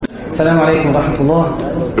السلام عليكم ورحمة الله.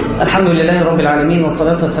 الحمد لله رب العالمين،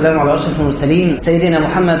 والصلاة والسلام على أشرف المرسلين سيدنا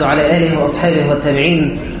محمد وعلى آله وأصحابه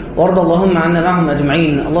والتابعين، وارض اللهم عنا معهم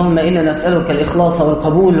أجمعين. اللهم إنا نسألك الإخلاص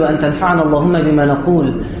والقبول، وأن تنفعنا اللهم بما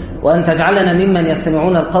نقول، وأن تجعلنا ممن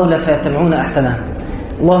يستمعون القول فيتبعون أحسنه،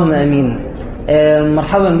 اللهم آمين.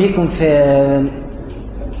 مرحبا بكم في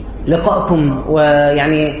لقائكم،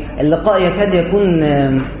 ويعني اللقاء يكاد يكون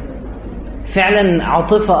فعلا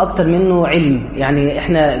عاطفة أكتر منه علم. يعني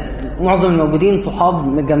إحنا معظم الموجودين صحاب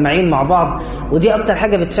متجمعين مع بعض، ودي أكتر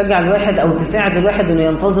حاجة بتشجع الواحد أو تساعد الواحد إنه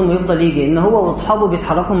ينتظم ويفضل يجي، إن هو وأصحابه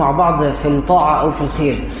بيتحركوا مع بعض في الطاعة أو في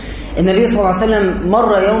الخير. النبي صلى الله عليه وسلم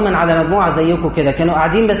مر يوما على مجموعة زيكم كده، كانوا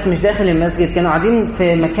قاعدين بس مش داخل المسجد، كانوا قاعدين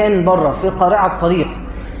في مكان بره في قارعة طريق،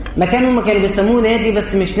 مكان هم كانوا بيسموه نادي،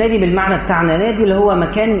 بس مش نادي بالمعنى بتاعنا، نادي اللي هو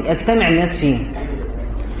مكان يجتمع الناس فيه.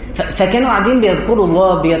 فكانوا قاعدين بيذكروا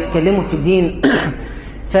الله، بيتكلموا في الدين.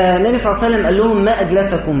 فالنبي صلى الله عليه وسلم قال لهم: ما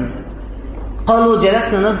أجلسكم؟ قالوا: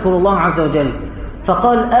 جلسنا نذكر الله عز وجل.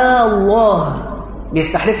 فقال: الله،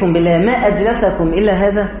 بيستحلفهم بالله، ما أجلسكم إلا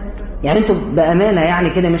هذا؟ يعني انتوا بأمانة يعني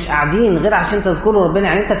كده مش قاعدين غير عشان تذكروا ربنا؟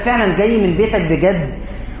 يعني انت فعلا جاي من بيتك بجد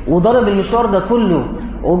وضرب المشوار ده كله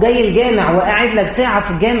وجاي الجامع وقاعد لك ساعة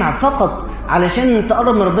في الجامع فقط علشان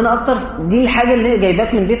تقرب من ربنا أكتر؟ دي الحاجة اللي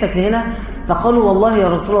جايباك من بيتك لهنا؟ فقالوا: والله يا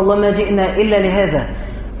رسول الله ما جئنا إلا لهذا.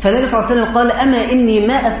 فالنبي صلى الله عليه وسلم قال: أما إني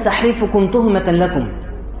ما أستحلفكم تهمة لكم،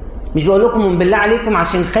 مش بقول لكم بالله عليكم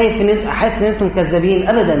عشان خايف ان احس ان انتم كذابين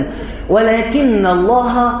ابدا،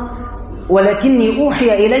 ولكني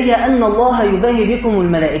اوحي الي ان الله يباهي بكم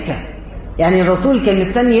الملائكه. يعني الرسول كان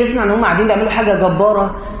مستني يسمع ان هم قاعدين بيعملوا حاجه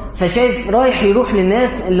جباره، فشايف رايح يروح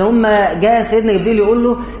للناس اللي هم جاء سيدنا جبريل يقول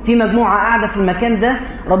له في مجموعه قاعده في المكان ده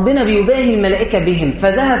ربنا بيباهي الملائكه بهم.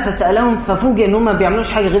 فذهب فسالهم ففوجئ ان هم ما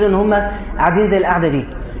بيعملوش حاجه غير ان هم قاعدين زي القعده دي.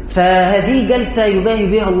 فهذه جلسة يباهي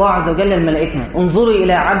بها الله عز وجل الملائكة. انظروا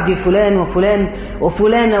إلى عبد فلان وفلان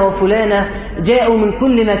وفلانة وفلانة جاءوا من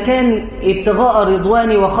كل مكان ابتغاء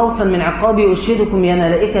رضواني وخوفا من عقابي، أشهدكم يا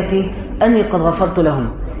ملائكتي أني قد غفرت لهم.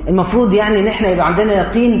 المفروض يعني إن احنا يبقى عندنا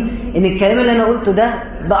يقين إن الكلام اللي أنا قلته ده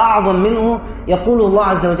بأعظم منه يقول الله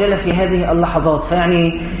عز وجل في هذه اللحظات.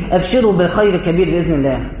 فيعني أبشروا بخير كبير بإذن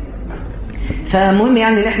الله. فمهم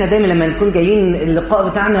يعني إن احنا دايما لما نكون جايين اللقاء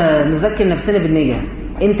بتاعنا نذكر نفسنا بالنية.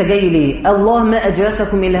 انت جاي ليه؟ الله ما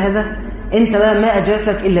اجلسكم الا هذا؟ انت بقى ما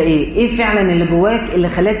اجلسك الا ايه؟ ايه فعلا اللي جواك اللي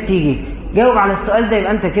خلاك تيجي؟ جاوب على السؤال ده،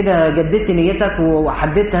 يبقى انت كده جددت نيتك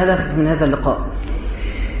وحددت هدفك من هذا اللقاء.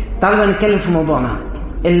 تعالوا بقى نتكلم في موضوعنا.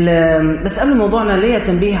 بس قبل موضوعنا ليا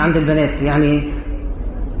تنبيه عند البنات. يعني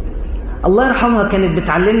الله يرحمها كانت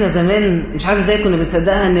بتعلمنا زمان، مش عارف ازاي كنا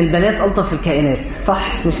بنصدقها، ان البنات الطف الكائنات.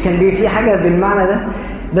 صح؟ مش كان في حاجه بالمعنى ده؟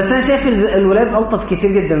 بس انا شايف الولاد الطف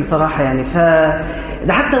كتير جدا صراحه. يعني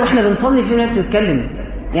ده حتى واحنا بنصلي في ناس بتتكلم،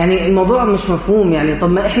 يعني الموضوع مش مفهوم. يعني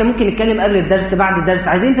طب ما احنا ممكن نتكلم قبل الدرس بعد الدرس،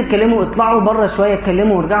 عايزين تتكلموا اطلعوا بره شويه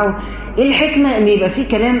اتكلموا وارجعوا. ايه الحكمه ان يبقى في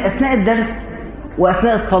كلام اثناء الدرس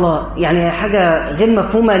واثناء الصلاه؟ يعني حاجه غير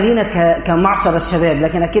مفهومه لينا كمعشر الشباب،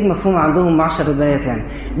 لكن اكيد مفهومه عندهم معشر البنات يعني.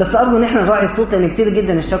 بس ارجو ان احنا نراعي الصوت لان كتير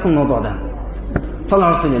جدا اشتكوا الموضوع ده. صلوا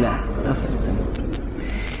على رسول الله.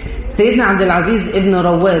 سيدنا عبد العزيز ابن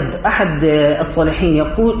رواد أحد الصالحين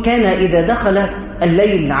يقول: كان إذا دخل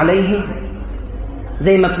الليل عليه،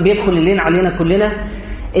 زي ما بيدخل الليل علينا كلنا،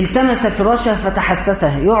 التمس فراشه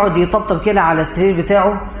فتحسسه، يقعد يطبطب كده على السرير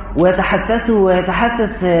بتاعه ويتحسسه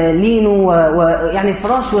ويتحسس لينه ويعني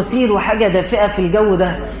فراش وسير وحاجة دافئة في الجو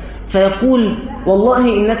ده، فيقول: والله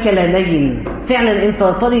إنك للين، فعلا أنت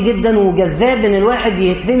طري جدا وجذاب إن الواحد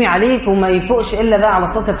يترمي عليك وما يفوقش إلا بقى على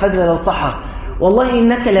صلاة الفجر لو صحى. والله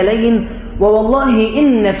إنك للين، ووالله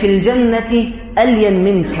إن في الجنة ألين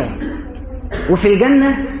منك، وفي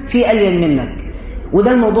الجنة في ألين منك.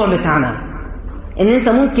 وده الموضوع بتاعنا، إن أنت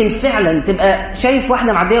ممكن فعلا تبقى شايف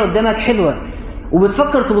واحدة معدية قدامك حلوة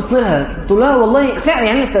وبتفكر تبص لها تقول لها والله فعلا،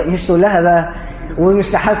 يعني أنت مش تقول لها بقى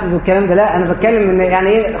ومش تحسس والكلام ده، لا أنا بتكلم إن يعني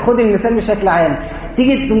إيه، خد المثال بشكل عام.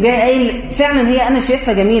 تيجي تقوم جاي قايل فعلا هي أنا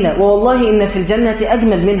شايفها جميلة، ووالله إن في الجنة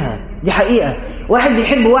أجمل منها. دي حقيقة. واحد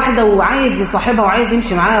بيحب واحدة وعايز يصاحبها وعايز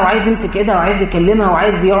يمشي معاها وعايز يمسك ايدها وعايز يكلمها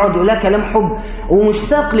وعايز يقعد يقول لها كلام حب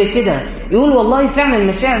ومشتاق لكده، يقول والله فعلا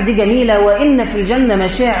المشاعر دي جميلة، وإن في الجنة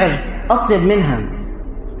مشاعر أطيب منها.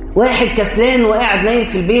 واحد كسلان وقاعد نايم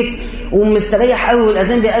في البيت ومستريح قوي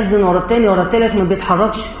والأذان بيأذن ورا التاني ورا التالت ما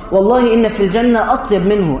بيتحركش، والله إن في الجنة أطيب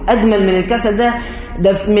منه، أجمل من الكسل ده.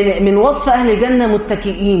 ده من وصف أهل الجنة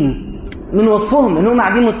متكئين، من وصفهم إنهم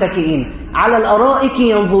قاعدين متكئين على الأرائك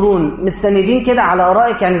ينظرون، متسندين كده على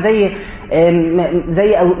أرائك، يعني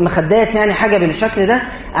زي مخدات، يعني حاجة بالشكل ده،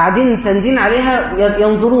 قاعدين متسندين عليها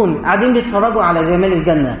ينظرون، قاعدين بيتفرجوا على جمال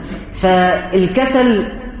الجنة. فالكسل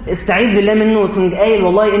استعيذ بالله منه وتقوم قايل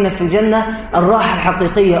والله إن في الجنة الراحة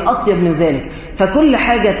الحقيقية أطيب من ذلك. فكل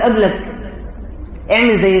حاجة تقابلك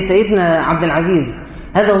اعمل زي سيدنا عبد العزيز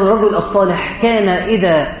هذا الرجل الصالح، كان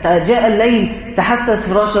إذا جاء الليل تحسس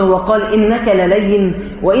فراشه وقال إنك للين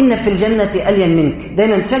وإن في الجنة ألين منك.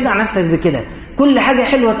 دايما تشجع نفسك بكده، كل حاجة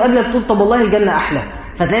حلوة تقابلك تقول طب والله الجنة أحلى،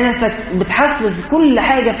 فتلاقي نفسك بتحفز كل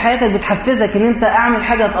حاجة في حياتك بتحفزك ان انت اعمل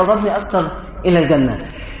حاجة تقربني اكتر الى الجنة.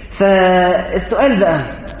 فالسؤال بقى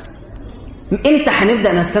امتى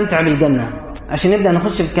هنبدأ نستمتع بالجنة؟ عشان نبدأ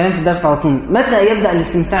نخش في الكلام في الدرس على طول. متى يبدأ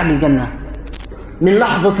الاستمتاع بالجنة؟ من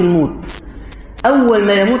لحظة الموت. اول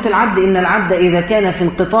ما يموت العبد، ان العبد اذا كان في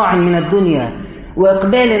انقطاع من الدنيا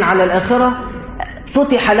واقبال على الاخرة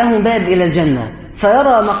فتح له باب الى الجنة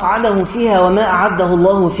فيرى مقعده فيها وما أعده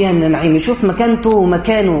الله فيها من النعيم، يشوف مكانته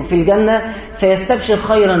ومكانه في الجنة فيستبشر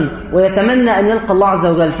خيرا ويتمنى أن يلقى الله عز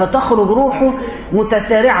وجل، فتخرج روحه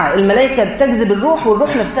متسارعة، الملائكة بتجذب الروح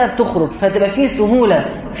والروح نفسها بتخرج، فتبقى فيه سهولة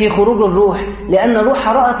في خروج الروح لأن الروح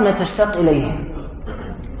رأت ما تشتاق إليه.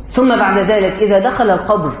 ثم بعد ذلك إذا دخل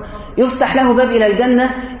القبر يفتح له باب إلى الجنة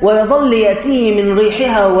ويظل يأتيه من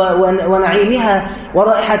ريحها ونعيمها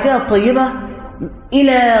ورائحتها الطيبة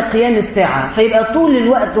إلى قيام الساعة، فيبقى طول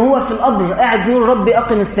الوقت هو في القبر قاعد يقول ربي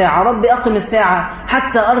أقم الساعة ربي أقم الساعة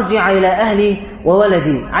حتى أرجع إلى أهلي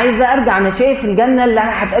وولدي. عايز أرجع، أنا شايف الجنة اللي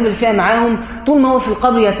أنا هتقابل فيها معاهم، طول ما هو في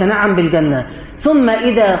القبر يتنعم بالجنة. ثم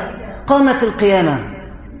إذا قامت القيامة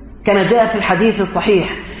كما جاء في الحديث الصحيح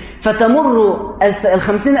فتمر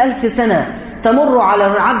 50,000 سنة تمر على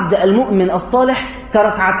العبد المؤمن الصالح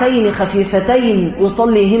كركعتين خفيفتين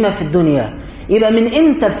يصليهما في الدنيا. يبقى من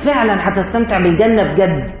امتى فعلا هتستمتع بالجنة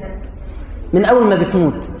بجد؟ من اول ما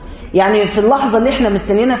بتموت. يعني في اللحظة اللي احنا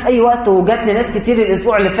مستنيينها في اي وقت، وجات لي ناس كتير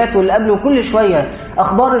الاسبوع اللي فات واللي قبله وكل شوية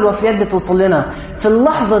اخبار الوفيات بتوصل لنا، في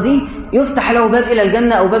اللحظة دي يفتح له باب الى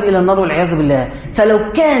الجنة او باب الى النار والعياذ بالله. فلو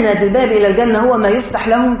كان الباب الى الجنة هو ما يفتح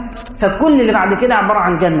له، فكل اللي بعد كده عبارة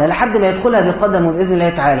عن جنة لحد ما يدخلها بقدمه بإذن الله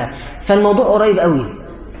تعالى. فالموضوع قريب قوي.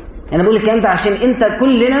 أنا بقول الكلام ده عشان أنت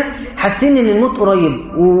كلنا حاسين إن الموت قريب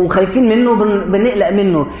وخايفين منه بنقلق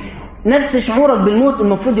منه. نفس شعورك بالموت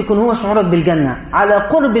المفروض يكون هو شعورك بالجنة، على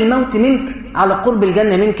قرب الموت منك على قرب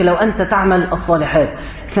الجنة منك لو أنت تعمل الصالحات.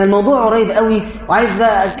 فالموضوع قريب قوي. وعايز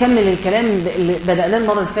بقى أكمل الكلام اللي بدأناه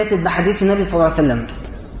المرة اللي فاتت بحديث النبي صلى الله عليه وسلم: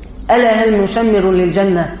 ألا هل مشمر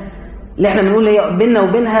للجنة؟ اللي احنا بنقول هي بيننا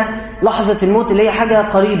وبينها لحظة الموت اللي هي حاجة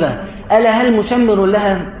قريبة. ألا هل مشمر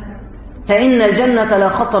لها؟ فإن الجنة لا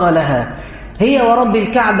خطر لها، هي ورب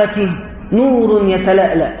الكعبة نور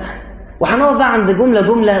يتلألأ. وهنقف بقى عند جملة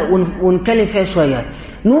ونتكلم فيها شوية.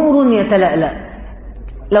 نور يتلألأ،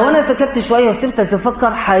 لو أنا سكت شوية وسبتك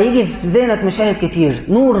تفكر هيجي في ذهنك مشاهد كتير.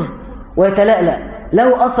 نور ويتلألأ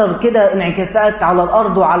له أثر كده، انعكاسات على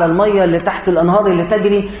الأرض وعلى المية اللي تحت الأنهار اللي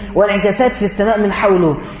تجري، وانعكاسات في السماء من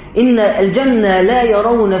حوله. إن الجنة لا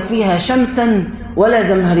يرون فيها شمسا ولا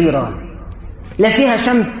زمهريرا، لا فيها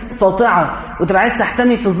شمس ساطعة وتبقى عايز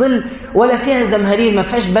تحتمي في الظل، ولا فيها زمهرير ما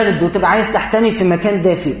فيهاش برد وتبقى عايز تحتمي في مكان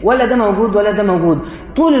دافئ، ولا ده موجود ولا ده موجود.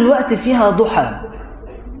 طول الوقت فيها ضحى.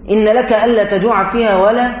 إن لك ألا تجوع فيها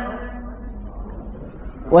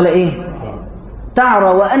ولا إيه تعرى،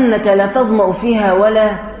 وأنك لا تظمأ فيها ولا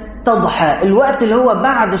تضحى. الوقت اللي هو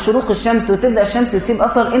بعد شروق الشمس وتبدأ الشمس تسيب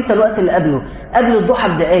أثر، أنت الوقت اللي قبل الضحى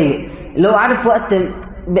بدقايق، اللي هو عارف وقت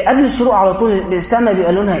قبل الشروق على طول السماء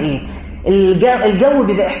بيبقى لونها إيه، الجو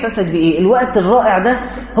بيبقى إحساسك بإيه. الوقت الرائع ده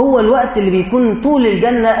هو الوقت اللي بيكون طول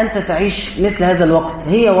الجنة أنت تعيش مثل هذا الوقت.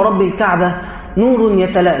 هي ورب الكعبة نور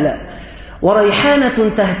يتلألأ وريحانة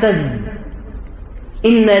تهتز.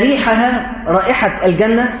 إن ريحها، رائحة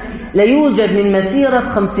الجنة، لا يوجد من مسيرة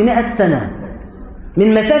 500 سنة،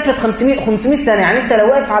 من مسافة 500 سنة. يعني أنت لو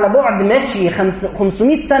واقف على بعد مشي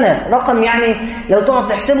 500 سنة، رقم يعني لو تقعد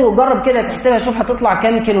تحسبه وجرب كده تحسبها شوف هتطلع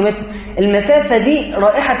كام كيلومتر. المسافة دي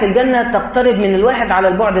رائحة الجنة تقترب من الواحد على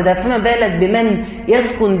البعد ده، فما بالك بمن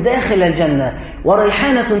يسكن داخل الجنة.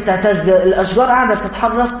 وريحانة تهتز، الأشجار قاعدة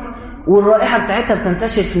تتحرك والرائحة بتاعتها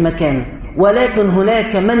بتنتشر في المكان، ولكن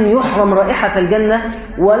هناك من يحرم رائحة الجنة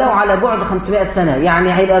ولو على بعد 500 سنة.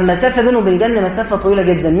 يعني هيبقى المسافة بينه وبين الجنة مسافة طويلة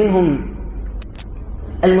جدا. منهم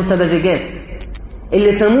المتبرجات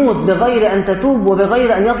اللي تموت بغير أن تتوب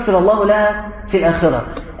وبغير أن يغفر الله لها في الآخرة.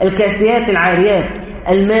 الكاسيات العاريات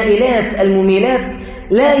المائلات المميلات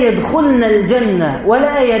لا يدخلن الجنة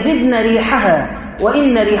ولا يجدن ريحها،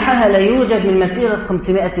 وإن ريحها لا يوجد من مسيرة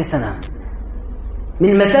 500 سنة. من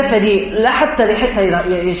المسافة دي لا حتى ريحتها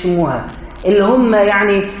يشموها، اللي هم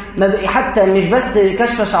يعني حتى مش بس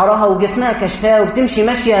كشف شعرها وجسمها كشفاه وبتمشي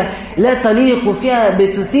ماشية لا تليق وفيها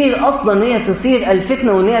بتثير أصلا ان هي تثير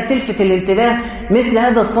الفتنة وان هي تلفت الانتباه. مثل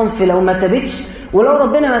هذا الصنف لو ما تبتش ولو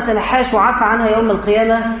ربنا ما سمحهاش وعفى عنها يوم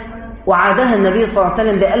القيامة وعادها النبي صلى الله عليه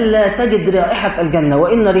وسلم بألا تجد رائحة الجنة،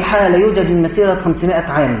 وإن ريحها لا يوجد من مسيرة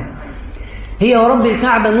 500 عام. هي ورب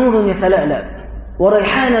الكعبة نور يتلألأ،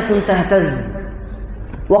 وريحانة تهتز،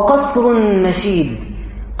 وقصر مشيد،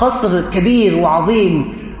 قصر كبير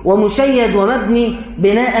وعظيم ومشيد ومبني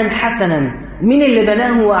بناء حسنا. من اللي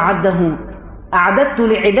بناه وأعده؟ أعددت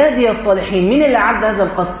لعبادي الصالحين. من اللي أعد هذا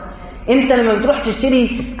القصر؟ انت لما بتروح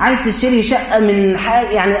تشتري، عايز تشتري شقة من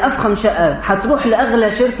يعني أفخم شقة، هتروح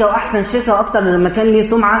لأغلى شركة وأحسن شركة وأكتر مكان ليه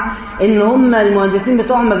سمعة إن هم المهندسين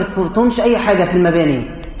بتوعهم ما بتفرطهمش أي حاجة في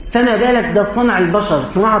المباني. فما بالك ده صنع البشر،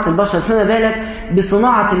 صناعة البشر، فما بالك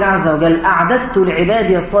بصناعة الله عز وجل. أعددت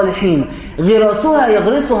لعبادي الصالحين غراسها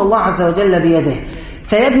يغرسها الله عز وجل بيده،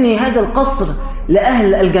 فيبني هذا القصر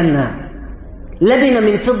لأهل الجنة. لبن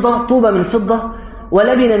من فضة، طوبة من فضة،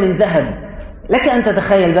 ولبن من ذهب. لك أن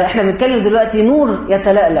تتخيل بقى، احنا بنتكلم دلوقتي نور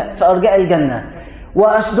يتلألأ في أرجاء الجنة،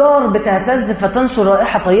 وأشجار بتهتز فتنشر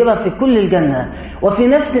رائحة طيبة في كل الجنة،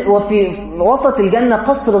 وفي وسط الجنة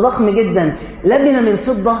قصر ضخم جدا، لبن من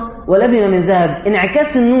فضة ولبن من ذهب.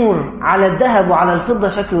 انعكاس النور على الذهب وعلى الفضة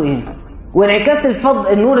شكله ايه؟ وانعكاس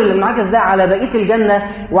النور اللي منعكس ده على بقية الجنة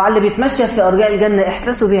وعلى اللي بيتمشى في أرجاء الجنة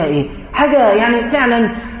إحساسه بها ايه؟ حاجة يعني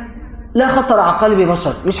فعلا لا خطر على قلب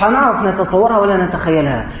بشر، مش هنعرف نتصورها ولا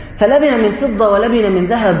نتخيلها. فلبن من فضة ولبن من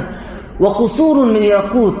ذهب، وقصور من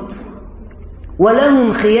ياقوت،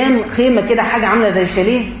 ولهم خيمة كده، حاجة عاملة زي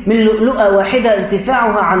شاليه من لؤلؤة واحدة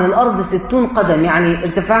ارتفاعها عن الأرض 60 قدم، يعني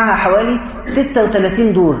ارتفاعها حوالي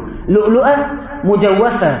 36 دور. لؤلؤة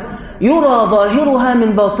مجوفة يرى ظاهرها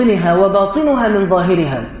من باطنها وباطنها من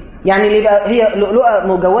ظاهرها. يعني اللي بقى هي لؤلؤة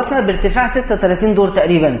مجوفة بارتفاع 36 دور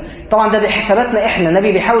تقريبا. طبعا ده بحساباتنا احنا،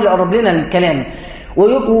 النبي بيحاول يقرب لنا الكلام.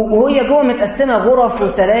 وهي جوه متقسمة غرف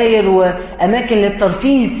وسراير وأماكن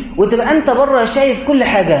للترفيه، وتبقى أنت بره شايف كل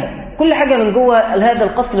حاجة من جوه هذا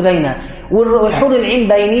القصر باينة، والحور العين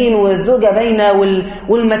باينين، والزوجة باينة،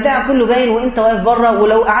 والمتاع كله باين، وانت واقف بره.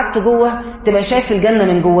 ولو قعدت جوه تبقى شايف الجنة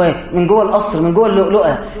من جواك، من جوه القصر، من جوه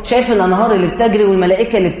اللؤلؤة، شايف الأنهار اللي بتجري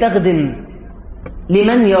والملائكة اللي بتخدم.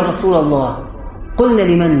 لمن يا رسول الله؟ قلنا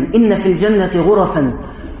لمن؟ إن في الجنة غرفا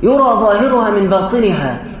يرى ظاهرها من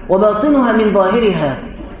باطنها وباطنها من ظاهرها.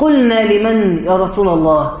 قلنا لمن يا رسول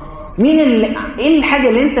الله؟ ايه الحاجة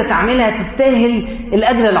اللي انت تعملها تستاهل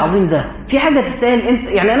الأجر العظيم ده؟ في حاجة تستاهل انت؟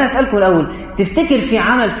 يعني أنا أسألكم الأول، تفتكر في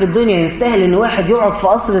عمل في الدنيا يستاهل ان واحد يقعد في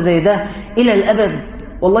قصر زي ده إلى الأبد؟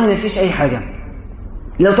 والله ما فيش أي حاجة.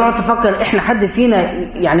 لو تقعد تفكر احنا حد فينا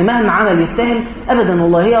يعني مهما عمل يستاهل؟ أبدا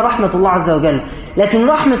والله، هي رحمة الله عز وجل. لكن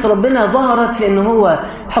رحمة ربنا ظهرت في ان هو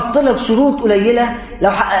حط لك شروط قليلة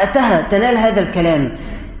لو حققتها تنال هذا الكلام.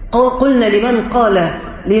 قلنا لمن؟ قال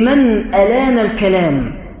لمن ألان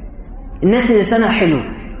الكلام. الناس اللي لسانها حلو،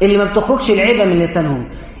 اللي ما بتخرجش العيبة من لسانهم،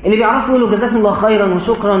 اللي بيعرفوا يقولوا جزاكم الله خيرا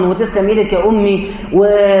وشكرا وتسلم ايدك يا أمي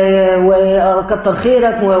وكتر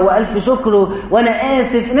خيرك وألف شكر وأنا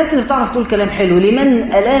آسف. الناس اللي بتعرف تقول كلام حلو.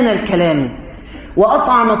 لمن ألان الكلام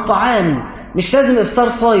وأطعم الطعام. مش لازم إفطار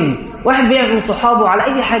صايم، واحد بيعزم صحابه على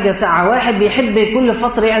أي حاجة ساعة، واحد بيحب كل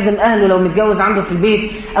فترة يعزم أهله لو متجوز عنده في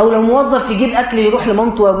البيت، أو لو موظف يجيب أكل يروح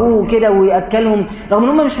لمامته وأبوه كده ويأكلهم رغم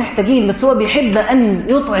أنهم مش محتاجين، بس هو بيحب أن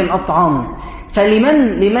يطعم الطعام.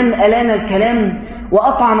 فلمن ألان الكلام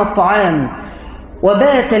وأطعم الطعام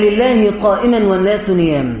وبات لله قائما والناس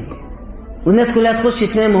نيام. والناس كلها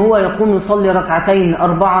تخش تنام وهو يقوم يصلي ركعتين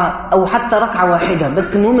 4 أو حتى ركعة واحدة،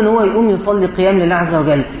 بس المهم ان هو يقوم يصلي قيام لله عز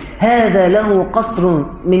وجل. هذا له قصر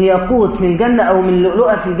من ياقوت من الجنة أو من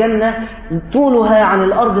لؤلؤة في الجنة طولها عن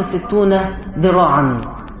الأرض 60 ذراعا.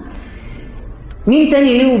 مين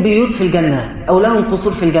تاني له بيوت في الجنة أو لهم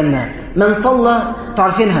قصور في الجنة؟ من صلى،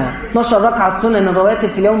 تعرفينها 12 ركعة السنن الرواتب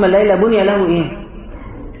في اليوم والليلة، بني له إيه؟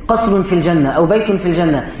 قصر في الجنة أو بيت في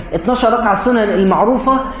الجنة. 12 ركعة السنن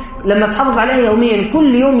المعروفة لما تحافظ عليها يوميا،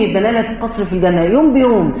 كل يوم يتبنى لك قصر في الجنة، يوم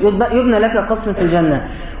بيوم يبنى لك قصر في الجنة.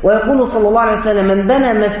 ويقول صلى الله عليه وسلم: من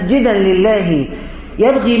بنى مسجدا لله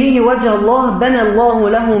يبغي به وجه الله بنى الله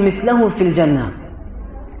له مثله في الجنة.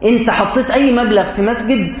 انت حطيت أي مبلغ في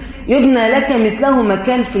مسجد يبنى لك مثله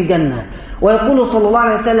مكان في الجنة. ويقول صلى الله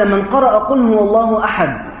عليه وسلم: من قرأ قل هو الله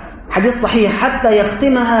أحد، حديث صحيح، حتى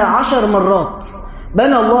يختمها 10 مرات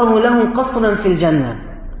بنى الله له قصرا في الجنة.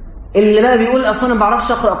 اللي بقى بيقول أصلا ما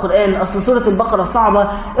بعرفش أقرأ قرآن، أصل سورة البقرة صعبة،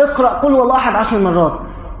 اقرأ قل هو الله أحد 10 مرات،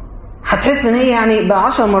 هتحس ان هي يعني بقى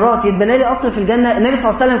 10 مرات يتبنى لي قصر في الجنة. النبي صلى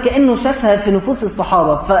الله عليه وسلم كأنه شافها في نفوس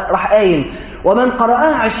الصحابة فراح قايل: ومن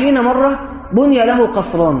قرأها 20 مرة بني له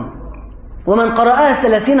قصران، ومن قرأها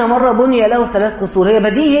 30 مرة بني له 3 قصور. هي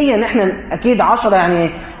بديهية ان احنا اكيد 10 يعني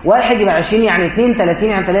 1 يبقى 20 يعني 2 30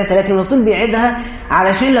 يعني 3، لكن الرسول بيعيدها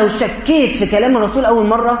علشان لو شكيت في كلام الرسول اول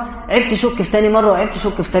مرة عبت شك في ثاني مرة وعبت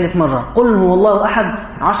شك في ثالث مرة. قل هو الله أحد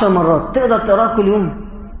 10 مرات. تقدر تقراها كل يوم؟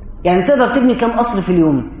 يعني تقدر تبني كم قصر في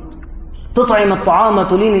اليوم؟ تطعم الطعام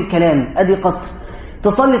تلين الكلام، أدي قصر.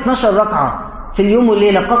 تصلي 12 ركعة في اليوم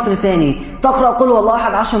والليلة، قصر تاني. تقرأ قل هو الله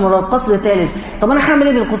أحد 10 مرات، قصر ثالث. طب أنا هعمل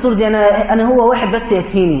إيه بالقصور دي؟ أنا هو واحد بس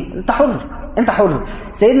يكفيني. أنت حر، أنت حر.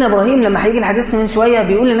 سيدنا إبراهيم لما هيجي الحديث من شوية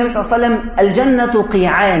بيقول للنبي صلى الله عليه وسلم الجنة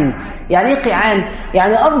قيعان. يعني إيه قيعان؟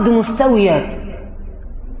 يعني أرض مستوية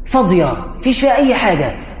فاضية فيش فيها أي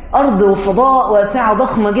حاجة، أرض وفضاء واسعة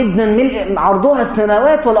ضخمة جدا من عرضها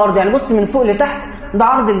السماوات والأرض. يعني بص من فوق لتحت، ده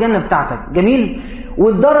عرض الجنة بتاعتك. جميل.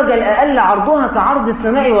 والدرجة الأقل عرضها كعرض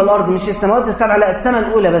السماء والأرض، مش السماوات السبع، لا السماء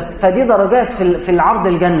الأولى بس. فدي درجات في العرض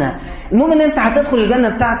الجنة. المهم ان انت هتدخل الجنة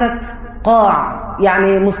بتاعتك قاع،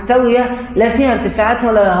 يعني مستوية، لا فيها ارتفاعات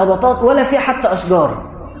ولا هبطات ولا فيها حتى أشجار.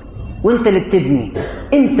 وانت اللي بتبني،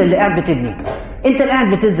 انت اللي قاعد بتبني، انت اللي قاعد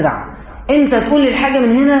بتزرع. انت تقول للحاجة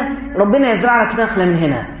من هنا ربنا يزرع لك نخلة من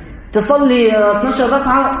هنا. تصلي 12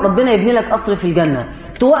 ركعة ربنا يبني لك قصر في الجنة.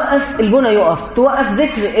 توقف البنى يقف، توقف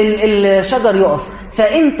ذكر الشجر يقف.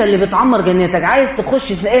 فانت اللي بتعمر جنتك. عايز تخش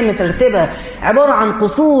تلاقيها مترتبة عبارة عن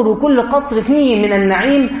قصور، وكل قصر فيه من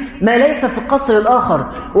النعيم ما ليس في القصر الآخر،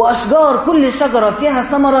 وأشجار كل شجرة فيها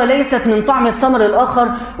ثمرة ليست من طعم الثمر الآخر،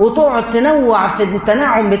 وتقعد تنوع في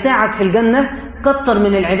التنعم بتاعك في الجنة. كتر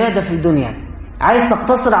من العبادة في الدنيا. عايز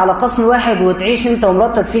تقتصر على قصر واحد وتعيش انت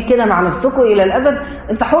ومراتك فيه كده مع نفسكم الى الابد،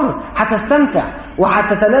 انت حر، هتستمتع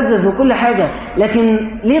وهتتلذذ وكل حاجه.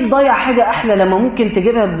 لكن ليه تضيع حاجه احلى لما ممكن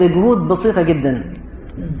تجيبها بجهود بسيطه جدا؟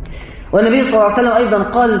 والنبي صلى الله عليه وسلم ايضا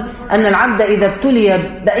قال ان العبد اذا ابتلي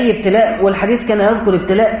باي ابتلاء، والحديث كان يذكر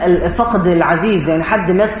ابتلاء فقد العزيز، يعني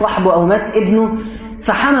حد مات صاحبه او مات ابنه،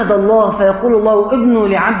 فحمد الله فيقول الله ابنوا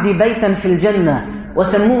لعبدي بيتا في الجنه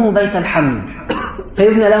وسموه بيت الحمد.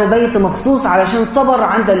 فيبنى له بيت مخصوص علشان صبر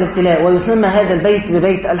عند الابتلاء، ويسمى هذا البيت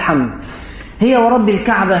ببيت الحمد. هي ورب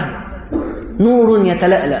الكعبة نور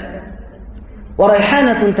يتلألأ،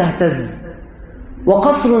 وريحانة تهتز،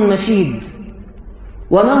 وقصر مشيد،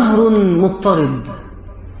 ونهر مضطرد.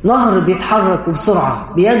 نهر بيتحرك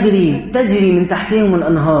بسرعة، بيجري، تجري من تحتهم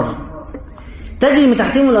الأنهار. تجري من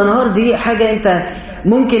تحتهم الأنهار دي حاجة انت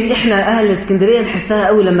ممكن احنا أهل الاسكندرية نحسها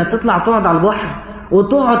قوي لما تطلع تقعد على البحر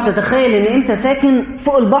وتقعد تتخيل ان انت ساكن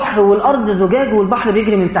فوق البحر والارض زجاج والبحر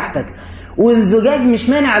بيجري من تحتك، والزجاج مش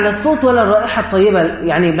مانع على الصوت ولا الرائحه الطيبه،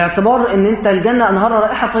 يعني باعتبار ان انت الجنه انهارها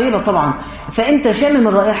رائحه طيبه طبعا، فانت شامم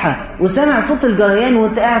الرائحه وسامع صوت الجريان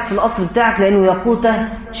وانت قاعد في القصر بتاعك، لانه ياقوته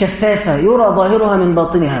شفافه يرى ظاهرها من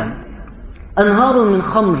باطنها. انهار من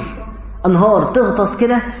خمر، انهار تغطس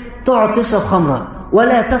كده تقعد تشرب خمره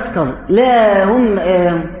ولا تسكر. لا هم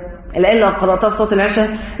الآية اللي قرأتها في صوت العشاء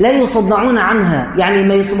لا يصدعون عنها، يعني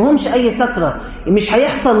ما يصيبهمش أي سكرة. مش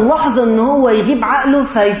هيحصل لحظة إن هو يجيب عقله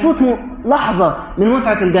فيفوت لحظة من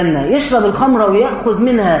متعة الجنة. يشرب الخمرة ويأخذ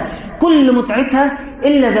منها كل متعتها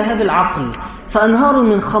إلا ذهاب العقل. فأنهار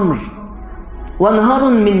من خمر، وأنهار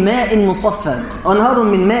من ماء مصفى، وأنهار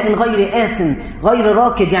من ماء غير آسن غير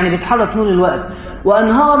راكد، يعني بيتحرك طول الوقت،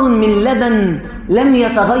 وأنهار من لبن لم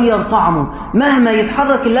يتغير طعمه، مهما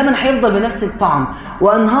يتحرك اللبن هيفضل بنفس الطعم،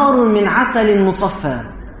 وأنهار من عسل مصفى.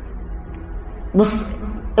 بص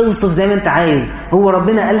اوصف زي ما انت عايز، هو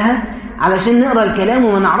ربنا قالها علشان نقرأ الكلام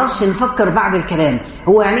وما نعرفش نفكر بعد الكلام.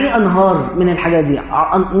 هو يعني ايه أنهار من الحاجات دي؟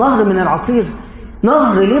 نهر من العصير،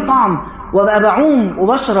 نهر ليه طعم، وبقى بعوم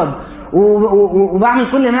وبشرب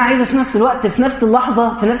وبعمل كل ما أنا عايزه في نفس الوقت، في نفس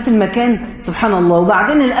اللحظة، في نفس المكان. سبحان الله.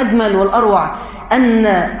 وبعدين الأجمل والأروع أن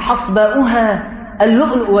حصباؤها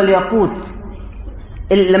اللؤلؤ والياقوت.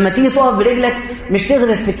 لما تيجي تقف برجلك مش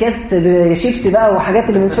تغرس في كاس شيبسي بقى وحاجات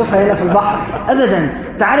اللي بنشوفها هنا في البحر ابدا.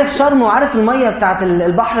 انت عارف شرم وعارف الميه بتاعت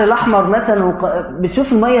البحر الاحمر مثلا،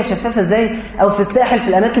 بتشوف الميه شفافه ازاي، او في الساحل في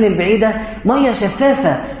الاماكن البعيده ميه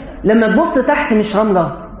شفافه. لما تبص تحت مش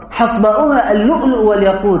رمله. حصباؤها اللؤلؤ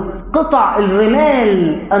والياقوت، قطع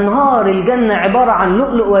الرمال. أنهار الجنة عبارة عن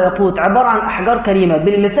لؤلؤ وياقوت، عبارة عن أحجار كريمة.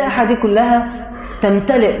 بالمساحة دي كلها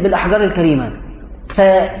تمتلئ بالأحجار الكريمة.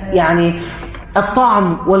 فيعني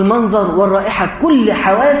الطعم والمنظر والرائحة، كل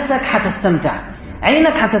حواسك هتستمتع.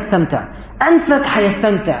 عينك هتستمتع، أنفك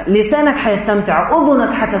هيستمتع، لسانك هيستمتع، أذنك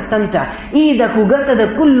هتستمتع، إيدك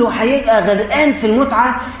وجسدك كله هيبقى غرقان في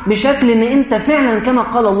المتعة، بشكل إن أنت فعلا كما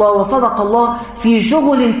قال الله وصدق الله في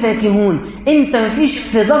شغل فاكهون. أنت مفيش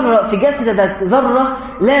في ذرة في جسدك ذرة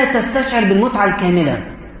لا تستشعر بالمتعة الكاملة.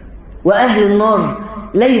 وأهل النار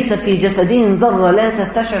ليس في جسدهم ذرة لا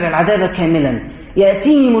تستشعر العذاب كاملا.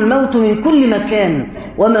 يأتيهم الموت من كل مكان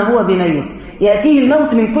وما هو بميت. يأتيه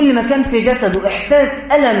الموت من كل مكان في جسده، إحساس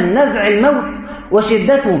ألم نزع الموت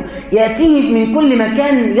وشدته. يأتيه من كل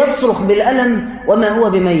مكان يصرخ بالألم وما هو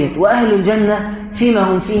بميت. وأهل الجنة فيما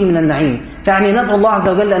هم فيه من النعيم. فيعني ندعو الله عز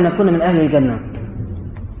وجل أن نكون من أهل الجنة.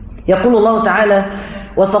 يقول الله تعالى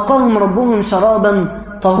وسقاهم ربهم شرابا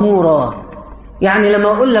طهورا. يعني لما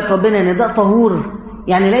أقول لك ربنا أن ده طهور،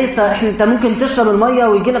 يعني ليس أنت ممكن تشرب المية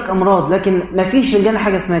ويجي لك أمراض، لكن ما فيش في الجنة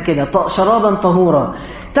حاجة اسمها كده، شرابا طهورا.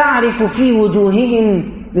 تعرف في وجوههم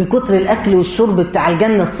من كتر الأكل والشرب بتاع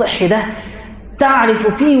الجنة الصحي ده،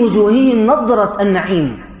 تعرف في وجوههم نضرة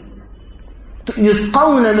النعيم.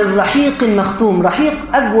 يسقون من رحيق مختوم. رحيق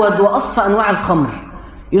أجود وأصفى أنواع الخمر.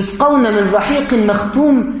 يسقون من رحيق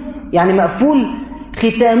مختوم يعني مقفول،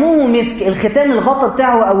 ختامه مسك. الختام الغطا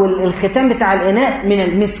بتاعه أو الختام بتاع الإناء من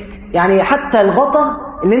المسك، يعني حتى الغطا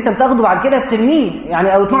اللي انت بتاخده بعد كده ترميه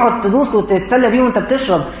يعني، أو تقعد تدوس وتتسلى بيه وانت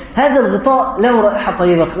بتشرب، هذا الغطاء له رائحة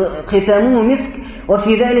طيبة، ختامه مسك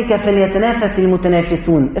وفي ذلك فليتنافس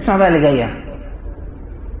المتنافسون. اسمع بقى اللي جايه.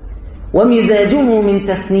 ومزاجه من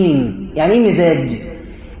تسنيم. يعني ايه مزاج؟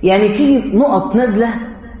 يعني في نقط نازله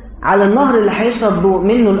على النهر اللي هيشرب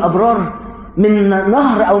منه الابرار، من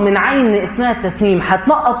نهر او من عين اسمها التسنيم،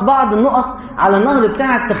 هتنقط بعض النقط على النهر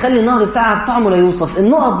بتاعك تخلي النهر بتاعك طعمه لا يوصف.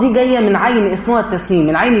 النقط دي جايه من عين اسمها التسنيم.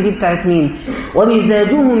 العين دي بتاعت مين؟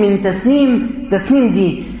 ومزاجه من تسنيم. تسنيم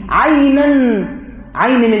دي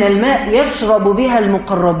عين من الماء يشرب بها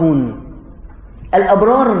المقربون.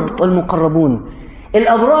 الابرار والمقربون.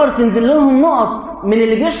 الأبرار تنزل لهم نقط من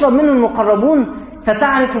اللي بيشرب منه المقربون،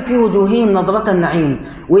 فتعرف في وجوههم نظرة النعيم،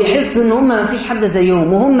 ويحسوا ان هم ما فيش حد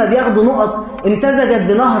زيهم، وهم بياخدوا نقط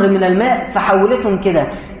امتزجت بنهر من الماء فحولتهم كده.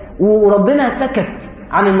 وربنا سكت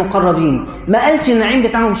عن المقربين، ما قالش النعيم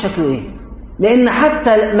بتاعهم شكله ايه، لان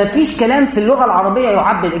حتى ما فيش كلام في اللغة العربية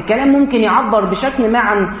يعبر. الكلام ممكن يعبر بشكل ما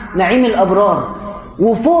عن نعيم الأبرار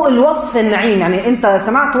وفوق الوصف النعيم، يعني انت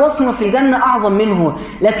سمعت وصفه في الجنة اعظم منه،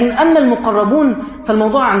 لكن اما المقربون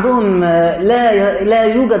فالموضوع عندهم لا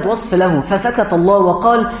يوجد وصف له، فسكت الله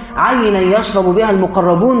وقال عينا يشرب بها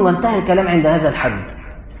المقربون، وانتهى الكلام عند هذا الحد.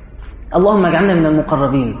 اللهم اجعلنا من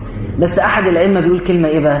المقربين. بس احد الائمه بيقول كلمه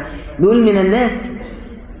ايه بقى؟ بيقول من الناس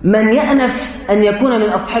من يأنف ان يكون من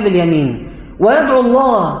اصحاب اليمين، ويدعو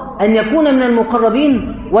الله ان يكون من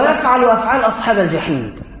المقربين، ويفعل افعال اصحاب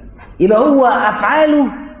الجحيم. يبقى هو أفعاله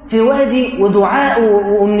في وادي ودعاءه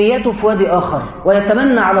وأمنياته في وادي آخر،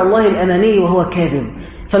 ويتمنى على الله الأماني وهو كاذب.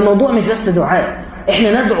 فالموضوع مش بس دعاء،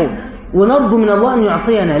 إحنا ندعو ونرجو من الله أن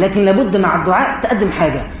يعطينا، لكن لابد مع الدعاء تقدم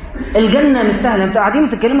حاجة. الجنة مش سهلة، أنتوا قاعدين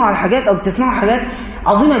بتتكلموا على حاجات أو بتسمعوا حاجات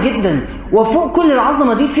عظيمة جدا، وفوق كل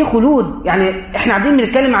العظمة دي في خلود. يعني إحنا قاعدين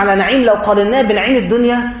بنتكلم على نعيم لو قارناه بنعيم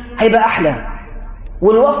الدنيا هيبقى أحلى،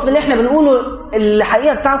 والوصف اللي احنا بنقوله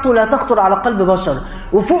الحقيقة بتاعته لا تخطر على قلب بشر،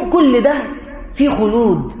 وفوق كل ده في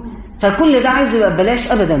خلود. فكل ده عايزه يبقى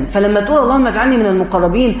ببلاش أبدا. فلما تقول اللهم اجعلني من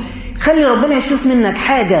المقربين، خلي ربنا يشوف منك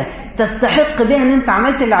حاجة تستحق بها ان انت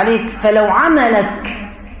عملت اللي عليك. فلو عملك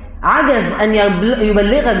عجز ان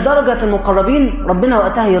يبلغك درجة المقربين، ربنا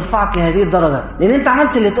وقتها يرفعك لهذه الدرجة، لان انت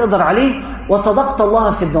عملت اللي تقدر عليه وصدقت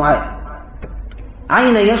الله في الدعاء.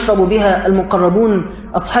 عينا يشرب بها المقربون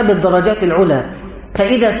أصحاب الدرجات العلى.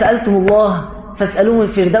 فإذا سألتم الله فاسألوه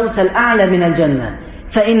الفردوس الأعلى من الجنة،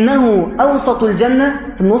 فإنه أوسط الجنة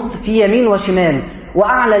في النص في يمين وشمال،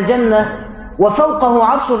 وأعلى الجنة وفوقه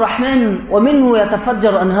عرش الرحمن، ومنه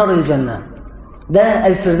يتفجر أنهار الجنة. ده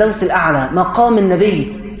الفردوس الأعلى، مقام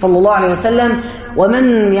النبي صلى الله عليه وسلم،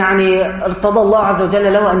 ومن يعني ارتضى الله عز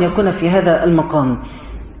وجل له أن يكون في هذا المقام.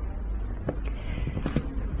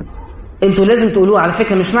 انتوا لازم تقولوها على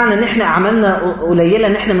فكرة، مش معنى ان احنا اعمالنا قليلة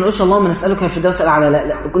ان احنا ما نقولش اللهم نسألك في الفردوس الاعلى،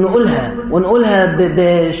 لا نقولها، ونقولها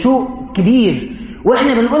بشوق كبير،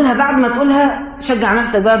 واحنا بنقولها بعد ما تقولها شجع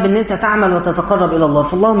نفسك بقى بان انت تعمل وتتقرب الى الله.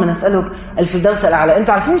 فاللهم نسألك الفردوس الاعلى.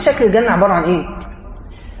 انتوا عارفين شكل الجنة عبارة عن ايه؟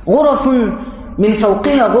 غرف من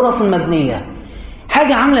فوقها غرف مبنية،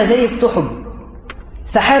 حاجة عاملة زي السحب،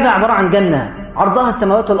 سحابة عبارة عن جنة عرضها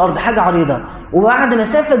السماوات والأرض، حاجة عريضة، وبعد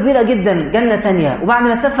مسافة كبيرة جدا جنة تانية، وبعد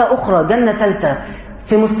مسافة أخرى جنة ثالثة،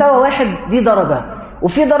 في مستوى واحد دي درجة،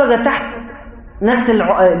 وفي درجة تحت نفس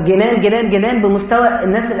جنان بمستوى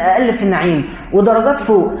الناس الأقل في النعيم، ودرجات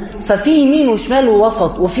فوق، ففي يمين وشمال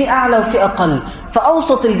ووسط، وفي أعلى وفي أقل.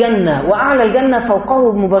 فأوسط الجنة وأعلى الجنة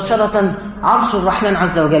فوقه مباشرة عرش الرحمن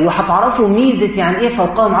عز وجل، وهتعرفوا ميزة يعني إيه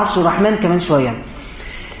فوقهم عرش الرحمن كمان شوية.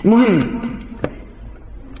 مهم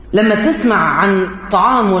لما تسمع عن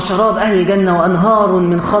طعام وشراب أهل الجنة وأنهار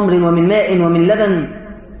من خمر ومن ماء ومن لبن،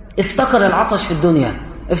 افتكر العطش في الدنيا،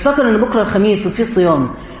 افتكر ان بكرة الخميس وفي صيام،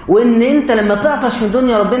 وان انت لما تعطش في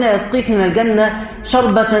الدنيا ربنا يسقيك من الجنة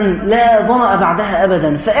شربة لا ظمأ بعدها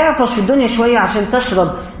أبدا. فاعطش في الدنيا شوية عشان تشرب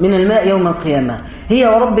من الماء يوم القيامة. هي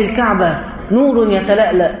ورب الكعبة نور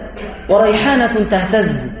يتلألأ، وريحانة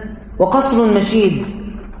تهتز، وقصر مشيد،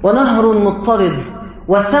 ونهر مضطرد،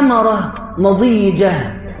 وثمرة نضيجة،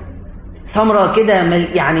 ثمرة كده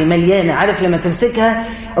يعني مليانة، عارف لما تمسكها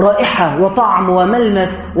رائحة وطعم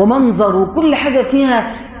وملمس ومنظر وكل حاجة فيها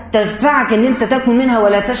تدفعك ان انت تاكل منها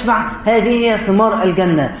ولا تشبع. هذه هي ثمار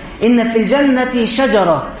الجنة. إن في الجنة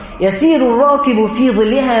شجرة يسير الراكب في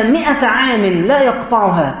ظلها 100 عام لا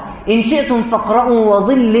يقطعها، إن شئتم فاقرأوا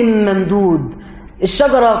وظل ممدود.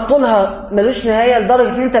 الشجرة طولها ملوش نهاية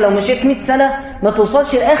لدرجة ان انت لو مشيت 100 سنة ما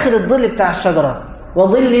توصلش لآخر الظل بتاع الشجرة.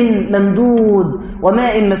 وظل ممدود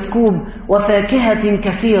وماء مسكوب وفاكهة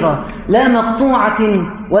كثيرة لا مقطوعة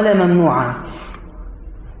ولا ممنوعة.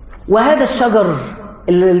 وهذا الشجر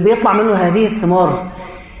اللي بيطلع منه هذه الثمار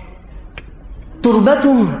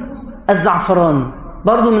تربته الزعفران،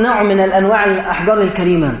 برضو من نوع من الأنواع الأحجار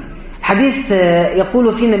الكريمة. حديث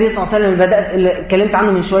يقول فيه النبي صلى الله عليه وسلم، اتكلمت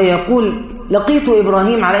عنه من شوية، يقول: لقيت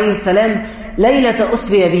إبراهيم عليه السلام ليلة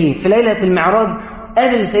أسري به، في ليلة المعراج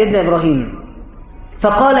قابل سيدنا إبراهيم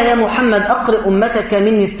فقال: يا محمد أقرئ أمتك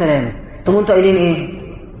مني السلام. طب أنتوا قايلين إيه؟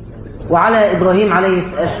 وعلى إبراهيم عليه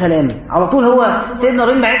السلام. على طول هو سيدنا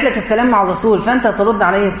إبراهيم بعت لك السلام مع الرسول، فأنت ترد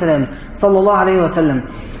عليه السلام صلى الله عليه وسلم.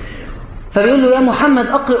 فبيقول له: يا محمد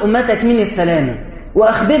أقرئ أمتك مني السلام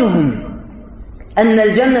وأخبرهم أن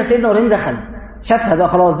الجنة. سيدنا إبراهيم دخل شافها بقى،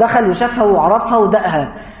 خلاص دخل وشافها وعرفها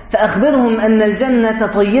ودقها. فأخبرهم أن الجنة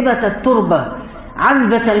طيبة التربة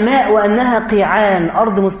عذبة الماء، وأنها قيعان،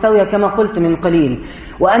 أرض مستوية كما قلت من قليل،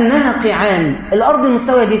 وأنها قيعان. الأرض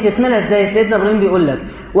المستوية دي تتملى إزاي؟ سيدنا إبراهيم بيقول لك: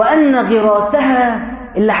 وأن غراسها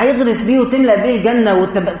اللي هيغرس بيه وتملأ بيه الجنة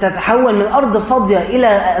وتتحول من أرض فاضية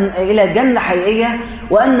إلى جنة حقيقية،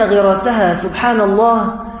 وأن غراسها سبحان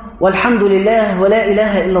الله والحمد لله ولا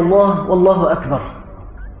إله إلا الله والله أكبر.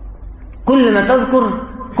 كل ما تذكر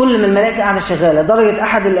كل ما الملائكة قاعدة شغالة. درجة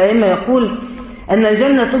أحد الأئمة يقول أن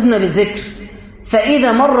الجنة تبنى بالذكر،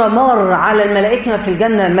 فإذا مر على الملائكة في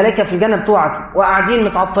الجنة، الملائكة في الجنة بتوعك وقاعدين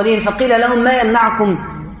متعطلين، فقيل لهم: ما يمنعكم؟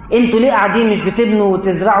 انتوا ليه قاعدين مش بتبنوا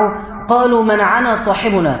وتزرعوا؟ قالوا: منعنا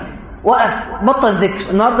صاحبنا، وقف بطل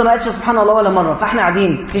ذكر النهارده، ما قالش سبحان الله ولا مرة، فاحنا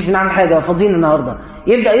قاعدين مش بنعمل حاجة فاضيين النهارده.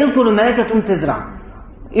 يبدأ يذكر الملائكة تقوم تزرع.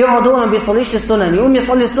 يقعد هو ما بيصليش السنن، يقوم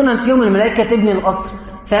يصلي السنن، في يوم الملائكة تبني القصر.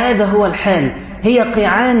 فهذا هو الحال. هي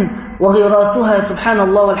قيعان وغراسها سبحان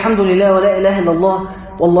الله والحمد لله ولا إله إلا الله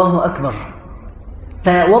والله أكبر.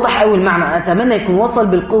 فواضح أول معنى، أتمنى يكون وصل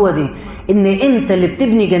بالقوة دي، إن أنت اللي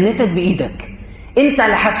بتبني جنتك بإيدك، أنت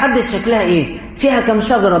اللي هتحدد شكلها إيه، فيها كم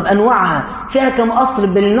شجرة بأنواعها، فيها كم قصر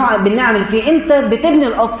بالنعم اللي فيه. أنت بتبني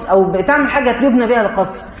القصر أو بتعمل حاجة تبنى بها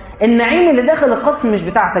القصر. النعيم اللي داخل القصر مش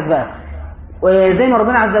بتاعتك بقى. وزي ما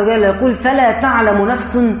ربنا عز وجل يقول: فلا تعلم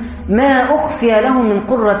نفس ما أخفي لهم من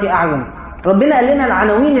قرة أعين. ربنا قال لنا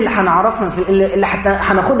العناوين اللي هنعرفها اللي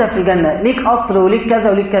هناخدها في الجنة، ليك قصر وليك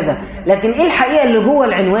كذا وليك كذا، لكن ايه الحقيقة اللي جوه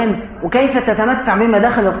العنوان وكيف تتمتع بما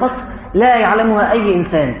داخل القصر لا يعلمها أي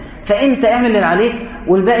إنسان. فأنت اعمل اللي عليك،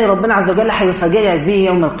 والباقي ربنا عز وجل هيفاجئك به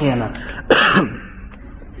يوم القيامة.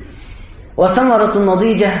 وثمرة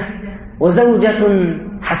نضيجة وزوجة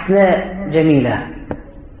حسناء جميلة.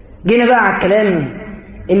 جينا بقى على الكلام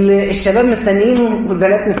اللي الشباب مستنيينه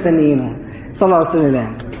والبنات مستنيينه. صلى الله عليه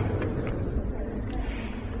وسلم.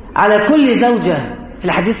 على كل زوجة في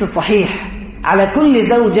الحديث الصحيح، على كل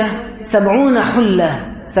زوجة 70 حلة،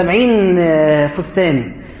 70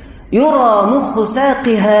 فستان، يرى مخ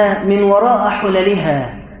ساقها من وراء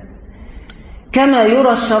حللها كما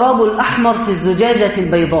يرى الشراب الأحمر في الزجاجة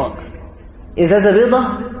البيضاء. إزازة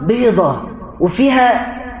بيضة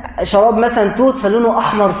وفيها شراب مثلا توت فلونه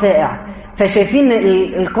أحمر فائع، فشايفين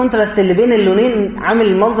الكونتراست اللي بين اللونين عامل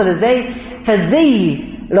المنظر إزاي. فالزي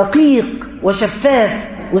رقيق وشفاف،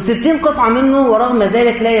 و60 قطعة منه، ورغم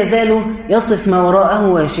ذلك لا يزال يصف ما وراءه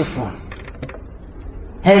ويشفه.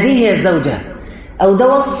 هذه هي الزوجة، أو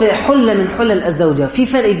ده وصف حلة من حلل الزوجة. في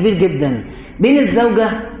فرق كبير جدا بين الزوجة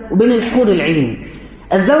وبين الحور العين.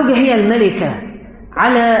 الزوجة هي الملكة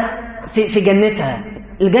في جنتها،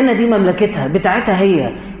 الجنة دي مملكتها بتاعتها هي.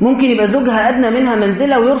 ممكن يبقى زوجها أدنى منها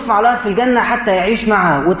منزلة ويرفع لها في الجنة حتى يعيش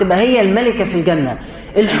معها وتبقى هي الملكة في الجنة.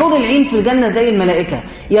 الحور العين في الجنة زي الملائكة،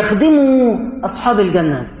 يخدموا أصحاب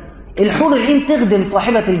الجنة. الحور العين تخدم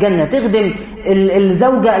صاحبة الجنة، تخدم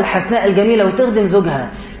الزوجة الحسناء الجميلة وتخدم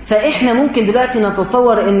زوجها. فإحنا ممكن دلوقتي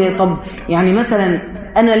نتصور إن طب يعني مثلا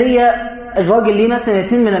أنا ليا الراجل ليه مثلا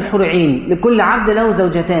 2 من الحور العين، لكل عبد له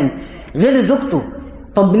زوجتان غير زوجته.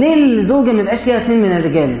 طب ليه الزوجة ما يبقاش ليها 2 من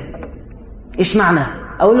الرجال؟ إيش معنى؟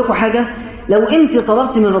 أقول لكم حاجة، لو أنت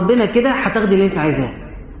طلبت من ربنا كده هتاخدي اللي أنت عايزاه.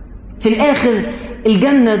 في الآخر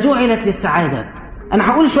الجنة جعلت للسعادة.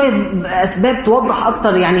 أنا هقول شوية أسباب توضح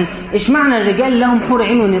أكتر يعني إيش معنى الرجال لهم حور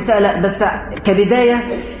عين والنساء لا، بس كبداية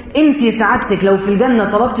انت سعادتك لو في الجنة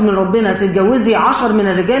طلبت من ربنا تتجوزي 10 من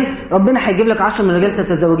الرجال، ربنا هيجيب لك 10 من الرجال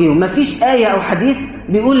تتزوجيهم. مفيش آية أو حديث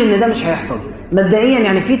بيقول إن ده مش هيحصل مبدئيا،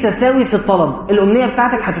 يعني في تساوي في الطلب، الأمنية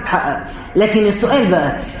بتاعتك هتتحقق. لكن السؤال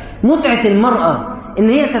بقى، متعة المرأة إن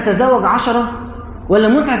هي تتزوج 10، ولا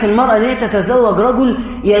متعة المرأة إن هي تتزوج رجل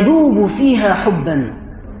يذوب فيها حبا؟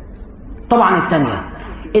 طبعا التانية،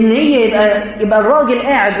 إن هي يبقى الراجل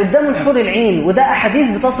قاعد قدامه الحور العين، وده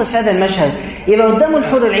أحاديث بتصف هذا المشهد، يبقى قدامه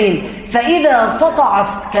الحور العين، فإذا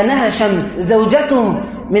سطعت كانها شمس زوجته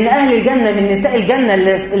من أهل الجنة، من نساء الجنة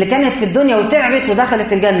اللي كانت في الدنيا وتعبت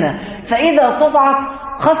ودخلت الجنة، فإذا سطعت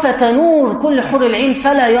خفت نور كل حور العين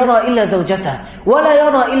فلا يرى إلا زوجته ولا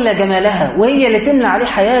يرى إلا جمالها، وهي اللي تملى عليه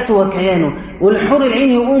حياته وكيانه، والحور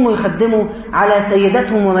العين يقوموا يخدموا على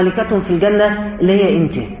سيداتهم وملكتهم في الجنة اللي هي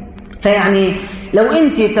أنت. فيعني لو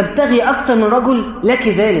أنت تبتغي أكثر من رجل لك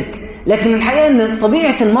ذلك، لكن الحقيقة أن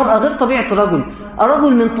طبيعة المرأة غير طبيعة الرجل.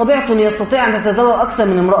 الرجل من طبيعته يستطيع أن يتزوج أكثر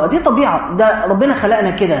من امرأة، دي طبيعة، ده ربنا خلقنا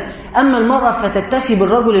كده. أما المرأة فتكتفي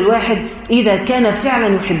بالرجل الواحد إذا كان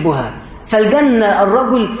فعلا يحبها. فالجنة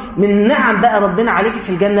الرجل من نعم بقى ربنا عليك في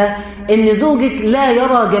الجنة إن زوجك لا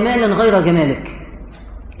يرى جمالا غير جمالك.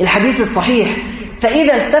 الحديث الصحيح،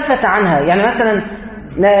 فإذا التفت عنها، يعني مثلا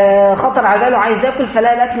خطر على باله عايز ياكل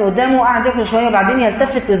فلا الاكل قدامه، قاعد ياكل شويه بعدين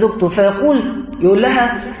يلتفت لزوجته يقول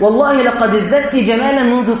لها والله لقد ازددت جمالا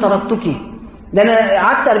منذ تركتك، ده انا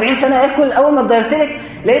قعدت 40 سنه اكل، اول ما اتغيرت لك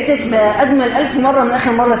لقيتك اجمل 1000 مره من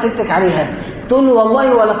اخر مره سبتك عليها. تقول له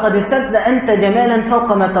والله ولقد ازددت انت جمالا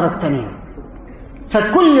فوق ما تركتني.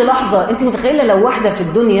 فكل لحظه انت متخيله لو واحده في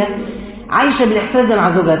الدنيا عايشه بالاحساس ده مع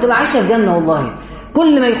زوجها تبقى عايشه في جنه والله.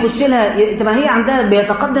 كل ما يخش لها تبقى هي عندها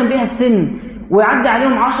بيتقدم بها السن ويعدي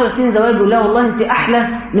عليهم 10 سنين زواج، يقول لها والله انت احلى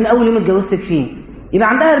من اول يوم اتجوزتك فيه. يبقى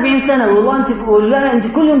عندها 40 سنه والله انت تقول لها انت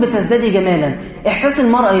كل يوم بتزدادي جمالا. احساس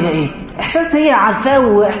المراه يبقى ايه؟ احساس هي عارفاه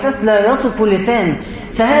واحساس لا يصف اللسان.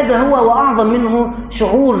 فهذا هو واعظم منه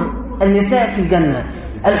شعور النساء في الجنه.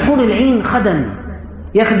 الحور العين خدم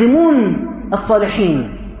يخدمون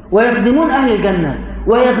الصالحين ويخدمون اهل الجنه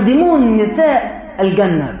ويخدمون نساء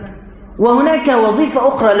الجنه. وهناك وظيفه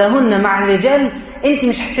اخرى لهن مع الرجال انت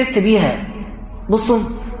مش هتحس بيها. بصوا،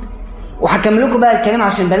 وهكمل لكم بقى الكلام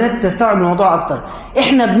عشان البنات تستوعب الموضوع اكتر.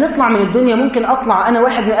 احنا بنطلع من الدنيا، ممكن اطلع انا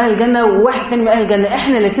واحد من اهل الجنه وواحد تاني من اهل الجنه،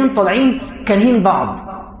 احنا الاثنين طالعين كارهين بعض.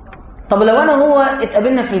 طب لو انا وهو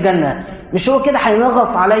اتقابلنا في الجنه، مش هو كده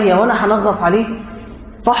هينغص عليا وانا هنغص عليه؟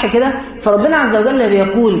 صح كده؟ فربنا عز وجل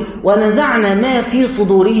بيقول ونزعنا ما في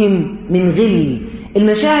صدورهم من غل.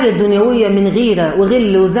 المشاعر الدنيويه من غيره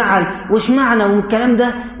وغل وزعل واشمعنى والكلام ده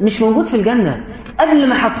مش موجود في الجنه. قبل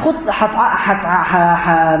ما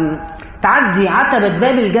تعدي عتبة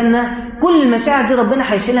باب الجنة كل المشاعر دي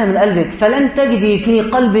ربنا هيشيلها من قلبك، فلن تجدي في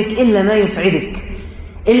قلبك إلا ما يسعدك.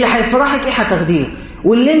 اللي هيفرحك إيه هتاخديه،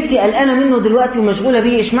 واللي انت قلقانه منه دلوقتي ومشغوله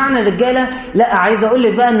بيه اشمعنى الرجاله، لا عايزه اقول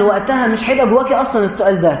لك بقى ان وقتها مش هيبقى جواكي اصلا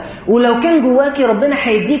السؤال ده. ولو كان جواكي ربنا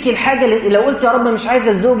هيديكي الحاجه لو قلت يا رب مش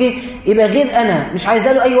عايزه لزوجي يبقى غير انا مش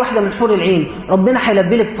عايزه له اي واحده من حور العين، ربنا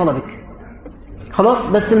هيلبي لك طلبك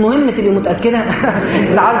خلاص. بس المهم تبقي متاكده.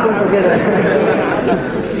 زعلتوا انتوا كده.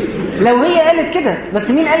 لو هي قالت كده،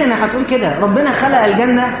 بس مين قال انها هتقول كده؟ ربنا خلق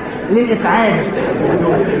الجنه للاسعاد.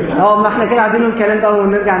 ما احنا كده عايزين الكلام ده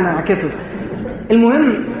ونرجع نعكسه.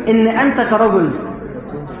 المهم ان انت كرجل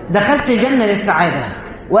دخلت الجنه للسعاده،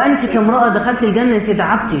 وانت كامراه دخلت الجنه انت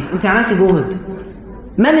تعبتي، انت عملتي جهد.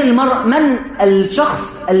 من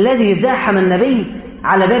الشخص الذي زاحم النبي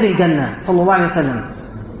على باب الجنه صلى الله عليه وسلم؟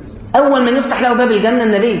 اول من يفتح له باب الجنه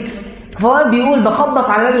النبي. فهو بيقول بخبط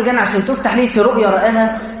على باب الجنه عشان تفتح لي في رؤيا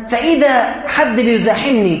رآها، فاذا حد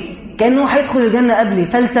بيزاحمني كانه هيدخل الجنه قبلي،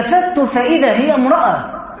 فالتفت فاذا هي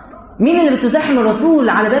امراه. مين اللي بتزاحم الرسول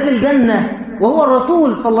على باب الجنه وهو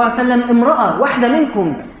الرسول صلى الله عليه وسلم؟ امراه واحده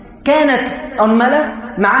منكم كانت أرملة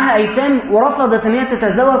معها أيتام ورفضت أن هي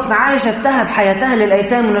تتزوج، فعاشت تهب حياتها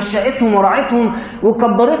للأيتام ونشأتهم ورعتهم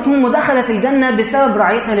وكبرتهم، ودخلت الجنة بسبب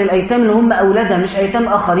رعايتها للأيتام اللي هم أولادها مش أيتام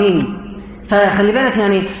آخرين. فخلي بالك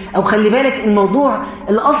يعني، أو خلي بالك الموضوع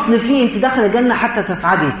الأصل فيه أنت داخل الجنة حتى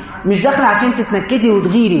تسعدي، مش داخل عشان تتنكدي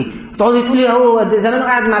وتغيري تقعدي تقولي هو زمانه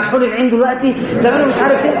قاعد مع الحور العين دلوقتي، زمانه مش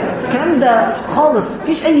عارف ايه. الكلام ده خالص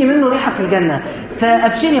مفيش أي منه ريحة في الجنة.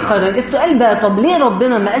 فأبشري خيرا. السؤال بقى، طب ليه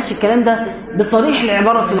ربنا ما قالش الكلام ده بصريح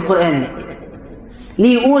العبارة في القرآن؟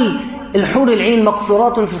 ليه يقول الحور العين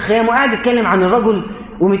مقصورات في الخيام وقاعد يتكلم عن الرجل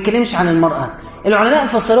وما يتكلمش عن المرأة؟ العلماء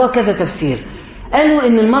فسروها كذا تفسير. قالوا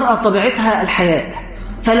ان المرأة طبيعتها الحياء.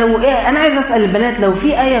 فلو انا عايز اسأل البنات، لو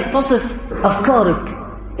في آية بتصف أفكارك،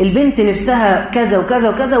 البنت نفسها كذا وكذا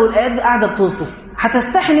وكذا والآيات قاعدة بتوصف،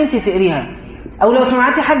 هتستحي ان انت تقريها؟ او لو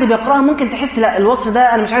سمعتي حد بيقراها ممكن تحس لا الوصف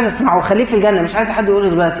ده انا مش عايز اسمعه، خليه في الجنه، مش عايز حد يقوله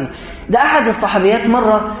دلوقتي. ده احد الصحابيات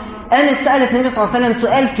مره قامت سالت النبي صلى الله عليه وسلم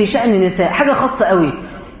سؤال في شان النساء، حاجه خاصه قوي،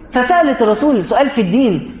 فسالت الرسول سؤال في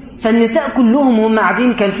الدين، فالنساء كلهم وهم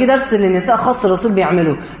قاعدين، كان في درس للنساء خاص الرسول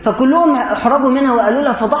بيعمله، فكلهم احرجوا منها وقالوا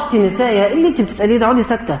لها فضحتي النساء، يا اللي انت بتساليه ده اقعدي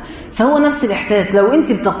ساكته. فهو نفس الاحساس، لو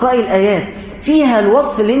انت بتقراي الايات فيها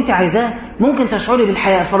الوصف اللي انت عايزاه ممكن تشعري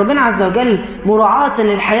بالحياء. فربنا عز وجل مراعاة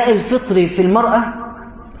للحياء الفطري في المرأة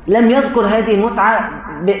لم يذكر هذه المتعة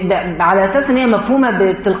على أساس ان هي مفهومة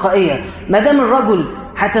بالتلقائية. ما دام الرجل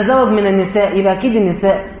هتزوج من النساء يبقى أكيد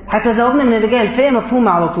النساء هتزوجنا من الرجال، فهي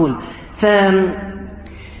مفهومة على طول.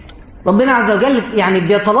 ربنا عز وجل يعني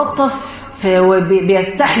بيتلطف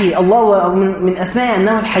بيستحي الله من أسماء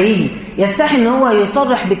أنه الحيي، يستحي ان هو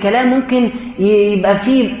يصرح بكلام ممكن يبقى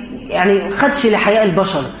فيه يعني خدش لحياء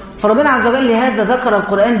البشر. فربنا عز وجل لهذا ذكر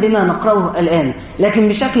القرآن بما نقرأه الآن، لكن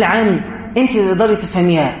بشكل عام انت تقدري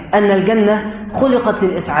تفهميها أن الجنة خلقت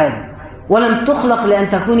للإسعاد ولم تخلق لأن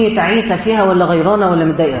تكوني تعيسة فيها ولا غيرانة ولا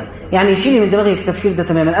متضايقة. يعني شيلي من دماغي التفكير ده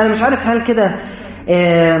تماما. أنا مش عارف هل كده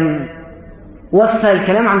وفى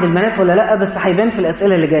الكلام عند البنات ولا لا، بس هيبان في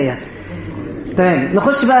الأسئلة اللي جاية. تمام،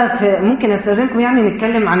 نخش بقى في ممكن استاذنكم يعني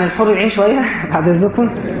نتكلم عن الحور العين شوية بعد إذنكم.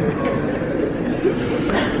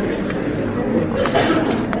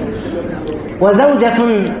 وزوجة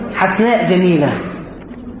حسناء جميلة.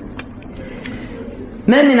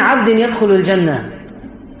 ما من عبد يدخل الجنة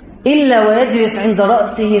إلا ويجلس عند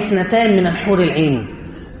رأسه اثنتان من الحور العين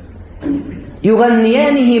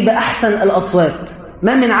يغنيانه بأحسن الأصوات.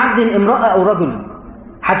 ما من عبد امرأة أو رجل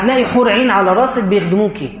هتلاقي حور عين على رأسك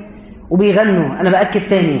بيخدموكي وبيغنوا. أنا بأكد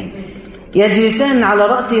تاني، يجلسان على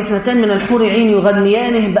رأسه اثنتان من الحور عين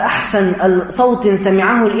يغنيانه بأحسن صوت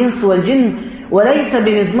سمعه الإنس والجن، وليس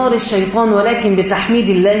بمزمار الشيطان ولكن بتحميد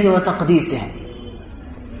الله وتقديسه.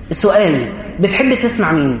 السؤال، بتحب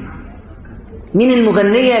تسمع مين؟ مين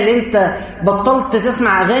المغنية اللي انت بطلت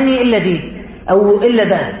تسمع أغاني إلا دي أو إلا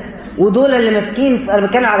ده؟ ودول اللي ماسكين، أنا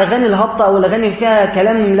بتكلم على أغاني الهبطة أو الأغاني اللي فيها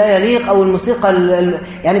كلام لا يليق أو الموسيقى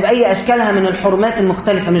يعني بأي أشكالها من الحرمات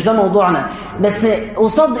المختلفة، مش ده موضوعنا. بس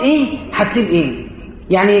قصاد إيه هتسيب إيه؟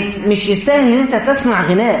 يعني مش يستاهل إن أنت تسمع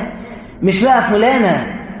غناء، مش بقى فلانة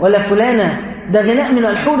ولا فلانة، ده غناء من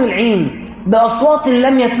الحور العين بأصوات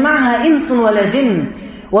لم يسمعها إنس ولا جن،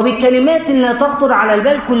 وبكلمات لا تخطر على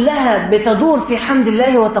البال، كلها بتدور في حمد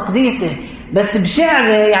الله وتقديسه، بس بشعر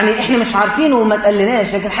يعني احنا مش عارفينه وما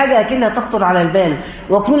تقلناش، لكن حاجة أكيد لا تخطر على البال.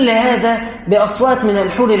 وكل هذا بأصوات من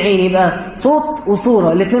الحور العين، يبقى صوت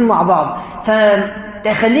وصورة الاثنين مع بعض.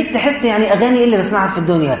 فتخليك تحس يعني أغاني إيه اللي بسمعها في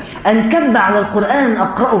الدنيا؟ أنكب على القرآن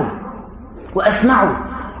أقرأه وأسمعه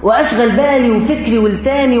وأشغل بالي وفكري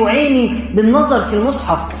ولساني وعيني بالنظر في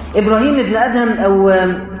المصحف. إبراهيم بن أدهم أو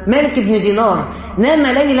مالك بن دينار نام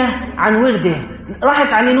ليلة عن ورده،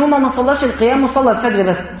 راحت عليه نومه ما صلاش القيام وصلى الفجر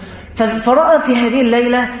بس، فرأى في هذه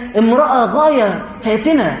الليلة امرأة غاية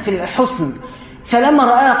فاتنة في الحسن، فلما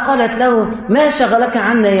رآها قالت له ما شغلك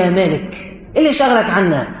عنا يا مالك؟ إيه اللي شغلك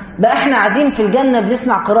عنا؟ بقى احنا قاعدين في الجنة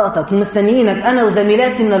بنسمع قراءتك ومستنيينك أنا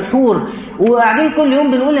وزميلاتي من الحور، وقاعدين كل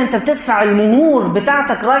يوم بنقول أنت بتدفع المهور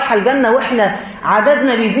بتاعتك رايحة الجنة، وإحنا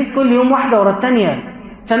عددنا بيزيد كل يوم واحدة ورا التانية،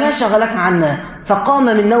 فما شغلك عنا؟ فقام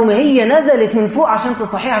من نومه، هي نزلت من فوق عشان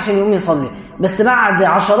تصحيه عشان يقوم يصلي، بس بعد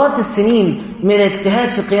عشرات السنين من الاجتهاد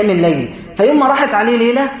في قيام الليل. فيوم ما راحت عليه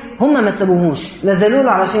ليلة هم ما سابوهوش، نزلوا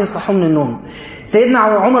له علشان يصحوه من النوم. سيدنا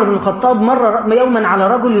عمر بن الخطاب مر يوما على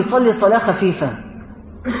رجل يصلي صلاة خفيفة،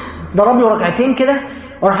 ضرب له ركعتين كده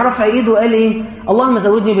وراح رفع ايده وقال ايه؟ اللهم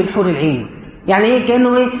زودني بالحور العين. يعني ايه؟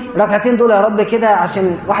 كانه ايه؟ ركعتين دول يا رب كده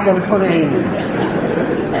عشان واحدة من حور العين.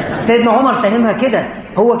 سيدنا عمر فهمها كده،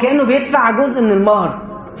 هو كأنه بيدفع جزء من المهر.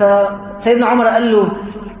 فسيدنا عمر قال له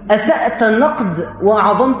أسأت النقد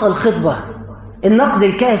وعظمت الخطبة. النقد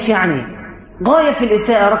الكاش يعني غاية في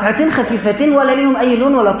الإساءة، ركعتين خفيفتين ولا ليهم أي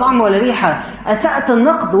لون ولا طعم ولا ريحة. أسأت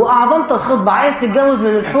النقد وأعظمت الخطبة، عايز تتجوز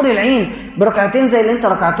من الحور العين بركعتين زي اللي انت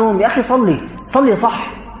ركعتهم؟ يا أخي صلي صح.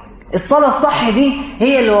 الصلاة الصح دي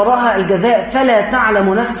هي اللي وراها الجزاء. فلا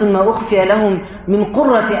تعلم نفس ما أخفي لهم من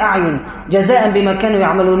قرة أعين جزاء بما كانوا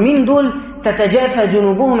يعملون. مين دول؟ تتجافى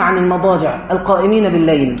جنوبهم عن المضاجع القائمين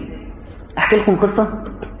بالليل. أحكي لكم قصة.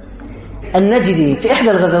 النجدي في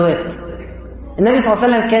إحدى الغزوات، النبي صلى الله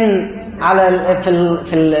عليه وسلم كان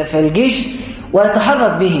في الجيش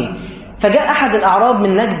ويتحرك به، فجاء أحد الأعراب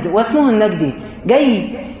من نجد واسمه النجدي،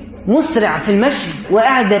 جاي مسرع في المشي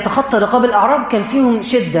وقاعد بيتخطى رقاب الأعراب، كان فيهم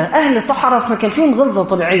شدة، أهل صحراء فكان فيهم غلظة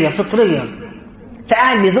طبيعية فطرية،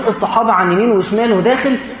 فقاعد بيزق الصحابة عن يمين وشمال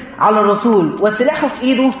وداخل على الرسول وسلاحه في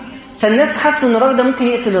إيده. فالناس حسوا ان الراجل ده ممكن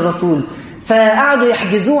يقتل الرسول، فقعدوا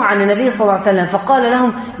يحجزوه عن النبي صلى الله عليه وسلم، فقال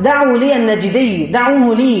لهم دعوا لي النجدي،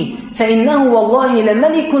 دعوه لي فإنه والله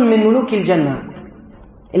لملك من ملوك الجنة.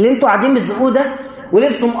 اللي انتوا قاعدين بتزقوه ده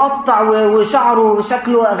ولبسه مقطع وشعره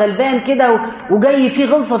شكله غلبان كده وجاي فيه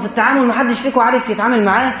غلظة في التعامل محدش فيكم عارف يتعامل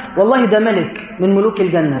معاه، والله ده ملك من ملوك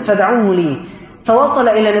الجنة فدعوه لي. فوصل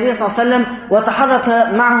إلى النبي صلى الله عليه وسلم وتحرك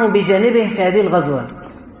معه بجانبه في هذه الغزوة.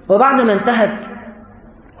 وبعد ما انتهت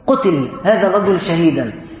قتل هذا الرجل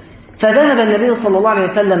شهيدا. فذهب النبي صلى الله عليه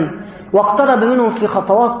وسلم واقترب منه في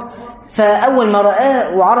خطوات، فأول ما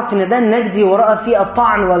رآه وعرف ان ده النجدي ورأى فيه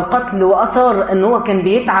الطعن والقتل وأثار ان هو كان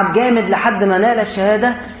بيتعب جامد لحد ما نال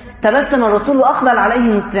الشهادة، تبسم الرسول وأقبل عليه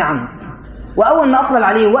مسرعا. وأول ما أقبل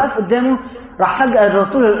عليه وقف قدامه راح فجأة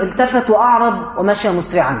الرسول التفت وأعرض ومشى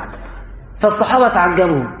مسرعا. فالصحابة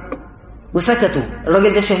تعجبوا وسكتوا،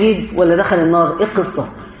 الراجل ده شهيد ولا دخل النار؟ ايه القصة؟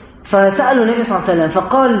 فسألوا النبي صلى الله عليه وسلم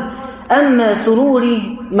فقال أما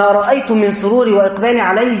سروري ما رأيت من سروري وإقبالي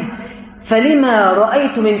عليه فلما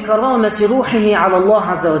رأيت من كرامة روحه على الله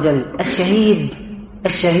عز وجل.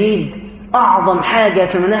 الشهيد أعظم حاجة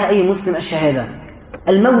كمنها أي مسلم الشهادة.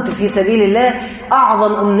 الموت في سبيل الله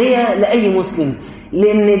أعظم أمنية لأي مسلم،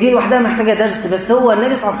 لأن دي لوحدها محتاجة درس، بس هو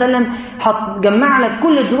النبي صلى الله عليه وسلم جمع لك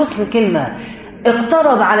كل الدروس في كلمة.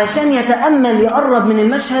 اقترب علشان يتأمل يقرب من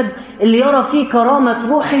المشهد اللي يرى فيه كرامة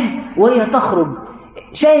روحه وهي تخرج،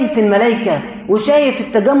 شايف الملائكة وشايف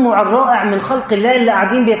التجمع الرائع من خلق الله اللي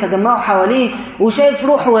قاعدين بيتجمعوا حواليه، وشايف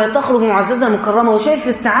روحه وهي تخرج معززة مكرمة، وشايف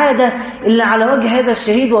السعادة اللي على وجه هذا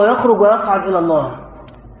الشهيد ويخرج ويصعد إلى الله.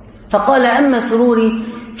 فقال أما سروري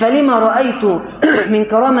فلما رأيت من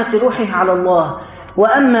كرامة روحه على الله،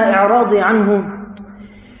 وأما إعراضي عنه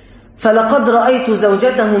فلقد رأيت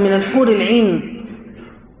زوجته من الحور العين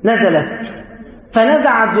نزلت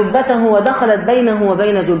فنزعت جبته ودخلت بينه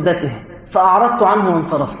وبين جبته فأعرضت عنه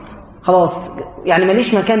وانصرفت. خلاص يعني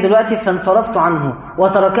ماليش مكان دلوقتي، فانصرفت عنه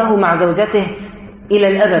وتركه مع زوجته إلى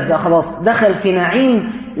الأبد بقى. خلاص دخل في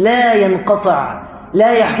نعيم لا ينقطع،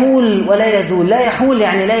 لا يحول ولا يزول. لا يحول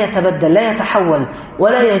يعني لا يتبدل، لا يتحول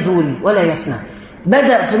ولا يزول ولا يفنى.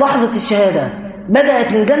 بدأ في لحظة الشهادة،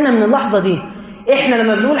 بدأت الجنة من اللحظة دي. إحنا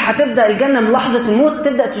لما بنقول هتبدأ الجنة من لحظة الموت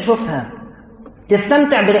تبدأ تشوفها،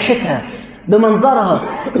 تستمتع بريحتها بمنظرها،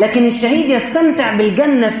 لكن الشهيد يستمتع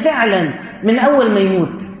بالجنة فعلا من أول ما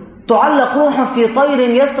يموت. تعلق روحه في طير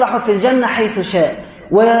يسرح في الجنة حيث شاء،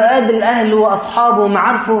 ويقابل أهله وأصحابه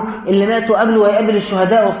ومعارفه اللي ماتوا قبله، ويقابل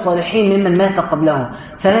الشهداء والصالحين ممن مات قبله.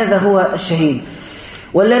 فهذا هو الشهيد.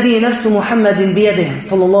 والذي نفس محمد بيده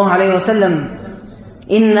صلى الله عليه وسلم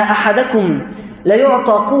إن أحدكم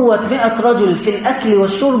ليعطى قوة 100 رجل في الأكل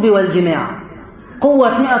والشرب والجماع.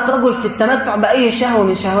 قوة 100 رجل في التمتع بأي شهوة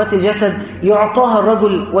من شهوات الجسد يعطاها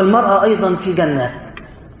الرجل والمرأة أيضا في الجنة.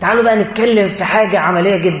 تعالوا بقى نتكلم في حاجة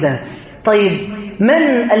عملية جدا. طيب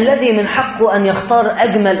من الذي من حقه أن يختار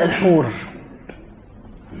أجمل الحور؟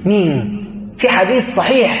 مين؟ في حديث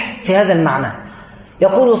صحيح في هذا المعنى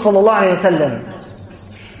يقول صلى الله عليه وسلم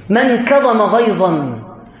من كظم غيظا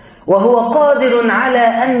وهو قادر على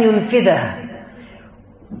أن ينفذه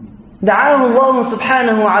دعاه الله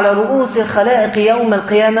سبحانه على رؤوس الخلائق يوم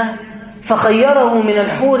القيامة فخيره من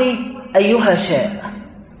الحور أيها شاء.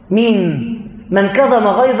 مين؟ من كظم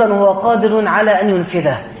غيظا وهو قادر على أن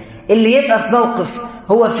ينفذه. اللي يبقى في موقف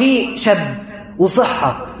هو فيه شاب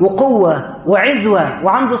وصحة وقوة وعزوة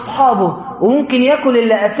وعنده أصحابه وممكن يأكل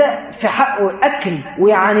اللي أساء في حقه أكل،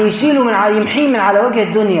 ويعني يشيله من يمحيه من على وجه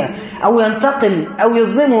الدنيا، أو ينتقم أو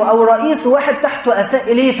يظلمه، أو رئيسه واحد تحته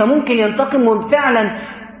أساء إليه فممكن ينتقم فعلا،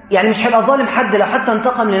 يعني مش هيبقى ظالم حد لو حتى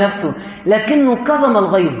انتقم لنفسه، لكنه كظم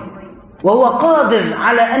الغيظ وهو قادر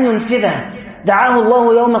على أن ينفذه دعاه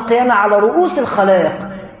الله يوم القيامة على رؤوس الخلائق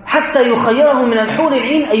حتى يخيره من الحور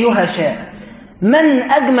العين أيها شاء.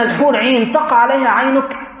 من أجمل حور عين تقع عليها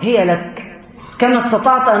عينك هي لك. كما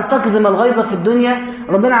استطعت أن تكظم الغيظ في الدنيا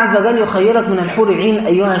ربنا عز وجل يخيرك من الحور العين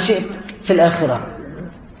أيها شئت في الآخرة.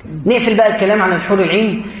 نقفل بقى الكلام عن الحور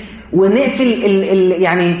العين ونقفل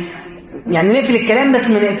يعني نقفل الكلام، بس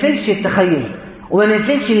ما نقفلش التخيل وما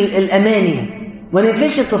نقفلش الأماني وما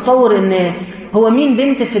نقفلش التصور إن هو مين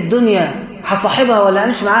بنت في الدنيا هصاحبها ولا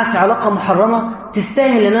أمشي معاها في علاقة محرمة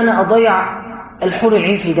تستاهل إن أنا أضيع الحور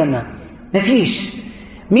العين في الجنة. مفيش.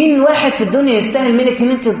 مين واحد في الدنيا يستاهل منك إن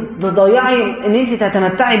أنت تضيعي إن أنت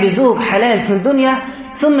تتمتعي بزوج حلال في الدنيا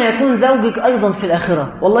ثم يكون زوجك أيضا في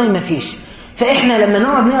الآخرة؟ والله مفيش. فإحنا لما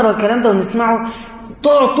نقعد نقرأ الكلام ده ونسمعه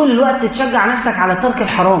تقعد طول الوقت تشجع نفسك على ترك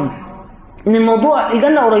الحرام، إن الموضوع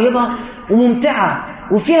الجنة قريبة وممتعة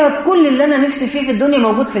وفيها كل اللي أنا نفسي فيه في الدنيا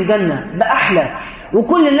موجود في الجنة بأحلى،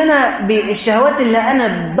 وكل اللي أنا بالشهوات اللي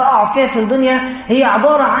أنا بقع فيها في الدنيا هي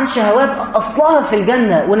عبارة عن شهوات أصلها في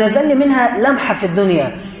الجنة ونزل منها لمحة في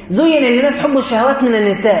الدنيا، زين للناس حب الشهوات من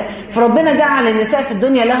النساء، فربنا جعل النساء في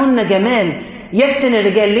الدنيا لهن جمال يفتن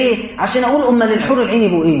الرجال. ليه؟ عشان أقول أمال الحور العين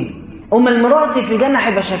يبقوا إيه؟ أمال مراتي في الجنة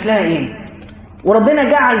هيبقى شكلها إيه؟ وربنا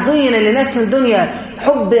جعل زين للناس في الدنيا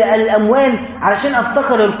حب الأموال علشان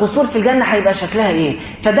أفتكر القصور في الجنة هيبقى شكلها إيه.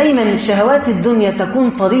 فدايما شهوات الدنيا تكون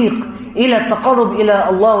طريق إلى التقرب إلى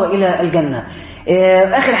الله وإلى الجنة.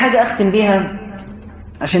 آخر حاجة أختم بيها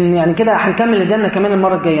عشان يعني كده هنكمل الجنة كمان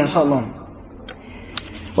المرة الجاية إن شاء الله،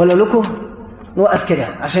 ولا لكم نوقف كده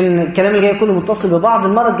عشان الكلام اللي جاي كله متصل ببعض.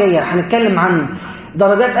 المرة الجاية هنتكلم عن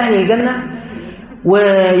درجات أهل الجنة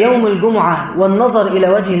ويوم الجمعة والنظر إلى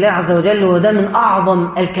وجه الله عز وجل، وده من أعظم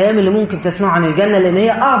الكلام اللي ممكن تسمعه عن الجنة لأن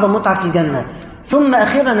هي أعظم متعة في الجنة. ثم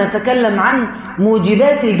أخيرا نتكلم عن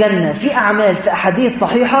موجبات الجنة في أعمال في أحاديث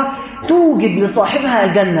صحيحة توجب لصاحبها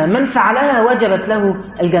الجنة، من فعلها وجبت له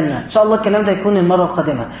الجنة. إن شاء الله الكلام ده يكون المرة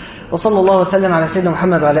القادمة. وصلى الله وسلم على سيدنا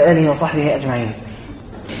محمد وعلى آله وصحبه أجمعين.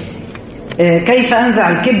 كيف أنزع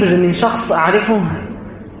الكبر من شخص أعرفه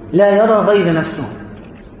لا يرى غير نفسه؟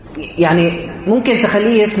 يعني ممكن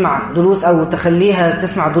تخليه يسمع دروس أو تخليها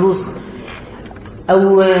تسمع دروس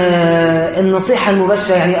أو النصيحة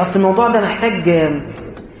المباشرة. يعني أصل الموضوع ده محتاج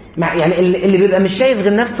يعني اللي بيبقى مش شايف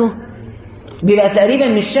غير نفسه بيبقى تقريبا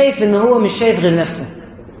مش شايف إن هو مش شايف غير نفسه.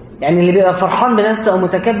 يعني اللي بيبقى فرحان بنفسه أو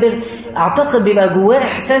متكبر أعتقد بيبقى جواه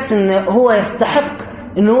إحساس إن هو يستحق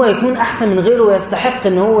إن هو يكون أحسن من غيره ويستحق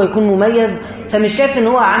إن هو يكون مميز، فمش شايف إن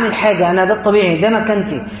هو عامل حاجة، أنا ده الطبيعي ده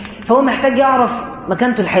مكانتي. فهو محتاج يعرف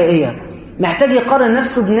مكانته الحقيقية، محتاج يقارن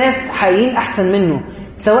نفسه بناس حقيقيين أحسن منه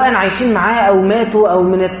سواء عايشين معاه أو ماتوا أو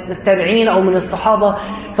من التابعين أو من الصحابة.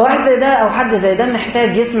 فواحد زي ده أو حد زي ده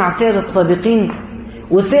محتاج يسمع سير السابقين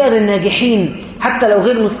وسير الناجحين حتى لو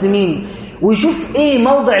غير مسلمين، ويشوف إيه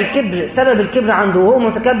موضع الكبر، سبب الكبر عنده، وهو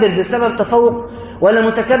متكبر بسبب تفوق ولا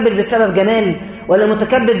متكبر بسبب جمال ولا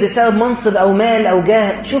متكبر بسبب منصب أو مال أو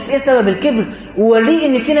جاه. شوف إيه سبب الكبر ووريه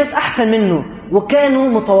إن في ناس أحسن منه وكانوا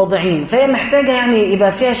متواضعين. فهي محتاجة يعني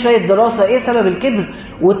يبقى فيها شوية دراسة إيه سبب الكبر،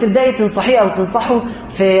 وتبدأي تنصحيه أو تنصحه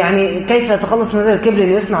في يعني كيف يتخلص من هذا الكبر،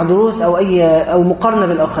 إنه يسمع دروس أو مقارنة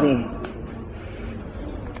بالآخرين.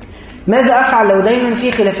 ماذا أفعل لو دايما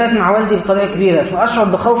في خلافات مع والدي بطريقة كبيرة فأشعر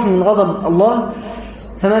بخوف من غضب الله؟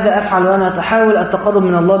 فماذا أفعل وأنا أتحاول التقرب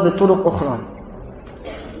من الله بطرق أخرى؟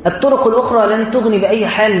 الطرق الأخرى لن تغني بأي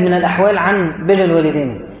حال من الأحوال عن بر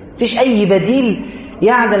الوالدين. مفيش أي بديل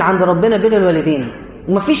يعدل عند ربنا بر الوالدين،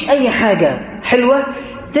 ومفيش أي حاجة حلوة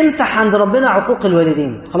تمسح عند ربنا عقوق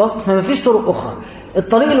الوالدين. خلاص، فمفيش طرق أخرى.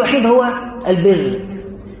 الطريق الوحيد هو البر.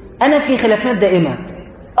 أنا في خلافات دائمة،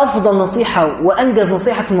 أفضل نصيحة وأنجز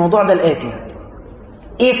نصيحة في الموضوع ده الآتي: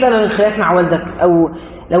 إيه سبب الخلاف مع والدك؟ أو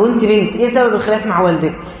لو أنت بنت، إيه سبب الخلاف مع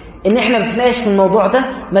والدك؟ إن إحنا بنتناقش في الموضوع ده،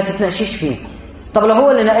 ما تتناقشيش فيه. طب لو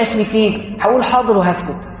هو اللي ناقشني فيه هقول حاضر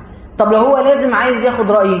وهسكت. طب لو هو لازم عايز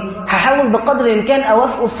ياخد رأيي هحاول بقدر الإمكان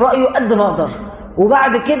أوافقه في رأيه قد ما أقدر.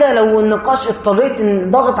 وبعد كده لو النقاش اضطريت ان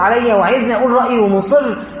ضغط عليا وعايزني اقول رايي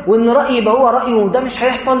ومصر وان رايي يبقى هو رايه وده مش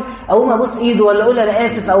هيحصل، اقوم ابوس ايده ولا اقول انا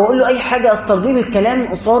اسف او اقول له اي حاجه استرضيه بالكلام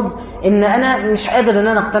قصاد ان انا مش قادر ان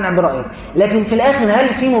انا اقتنع برايك. لكن في الاخر هل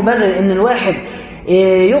في مبرر ان الواحد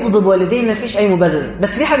يغضب والديه؟ مفيش اي مبرر.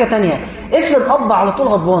 بس في حاجه تانية، افرض اب على طول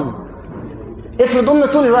غضبان، افرض ام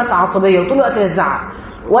طول الوقت عصبيه وطول الوقت بتزعق،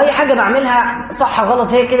 واي حاجه بعملها صح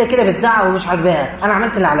غلط هي كده كده بتزعق ومش عاجباها، انا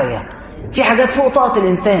عملت اللي عليا. في حاجات فوق طاقة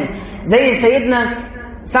الإنسان، زي سيدنا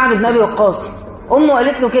سعد بن أبي وقاص، أمه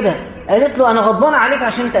قالت له كده، قالت له أنا غضبانة عليك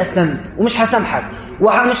عشان أنت أسلمت ومش هسامحك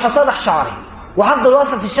ومش هصلح شعري وهفضل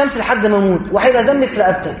واقفة في الشمس لحد ما أموت وهيبقى ذنبي في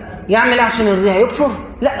رقبتك. يعمل إيه عشان يرضيها؟ يكفر؟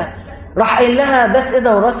 لا، راح قايل لها بس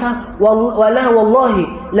إيدها وراسها وقال لها والله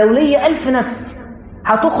لو لي 1000 نفس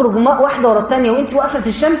هتخرج واحدة ورا الثانية وأنت واقفة في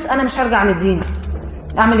الشمس أنا مش هرجع عن الدين.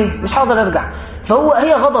 أعمل إيه؟ مش هقدر أرجع.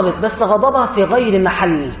 هي غضبت بس غضبها في غير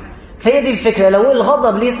محل. فهي دي الفكرة، لو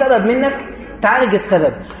الغضب ليه سبب منك تعالج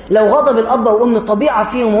السبب. لو غضب الأب وأم طبيعة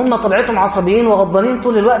فيهم وهم طبيعتهم عصبيين وغضبانين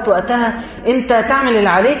طول الوقت، وقتها أنت تعمل اللي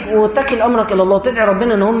عليك وتكل أمرك إلى الله، تدعي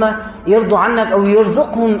ربنا أن هم يرضوا عنك أو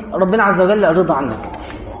يرزقهم ربنا عز وجل الرضا عنك.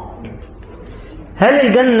 هل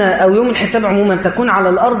الجنة أو يوم الحساب عموما تكون على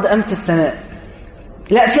الأرض أم في السماء؟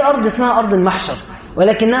 لا، في أرض اسمها أرض المحشر،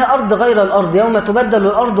 ولكنها أرض غير الأرض، يوم تبدل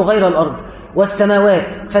الأرض غير الأرض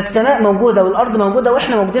والسماوات. فالسماء موجودة والأرض موجودة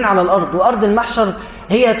وإحنا موجودين على الأرض. وأرض المحشر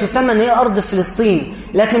هي تسمى أن هي أرض فلسطين،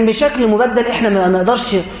 لكن بشكل مبدل إحنا ما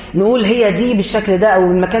نقدرش نقول هي دي بالشكل ده أو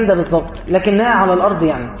المكان ده بالظبط، لكنها على الأرض.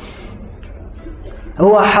 يعني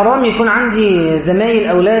هو حرام يكون عندي زمايل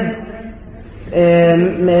أولاد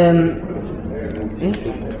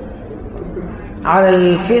على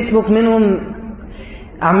الفيسبوك منهم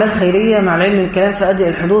أعمال خيرية مع العلم الكلام في أداء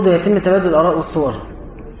الحدود ويتم تبادل الآراء والصور؟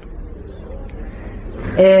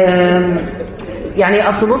 يعني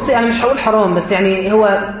اصل بصي انا مش هقول حرام، بس يعني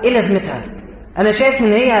هو ايه لازمتها؟ انا شايف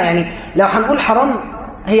ان هي يعني لو هنقول حرام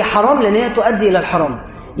هي حرام لان هي تؤدي الى الحرام.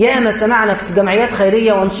 ياما سمعنا في جمعيات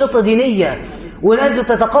خيريه وانشطه دينيه وناس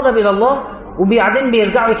بتتقرب الى الله وبعدين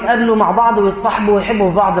بيرجعوا يتقابلوا مع بعض ويتصاحبوا ويحبوا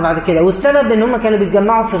في بعض بعد كده، والسبب ان هم كانوا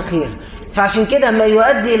بيتجمعوا في الخير. فعشان كده ما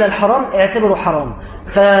يؤدي الى الحرام اعتبره حرام.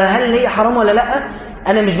 فهل هي حرام ولا لا؟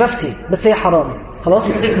 انا مش بفتي، بس هي حرام خلاص.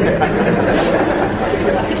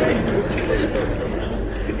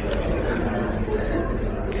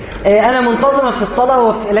 أنا منتظمة في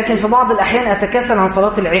الصلاة لكن في بعض الأحيان أتكاسل عن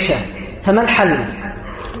صلاة العشاء، فما الحل؟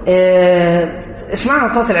 اشمعنى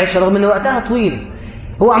صلاة العشاء رغم أن وقتها طويل؟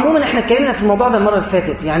 هو عموما احنا اتكلمنا في الموضوع ده المرة اللي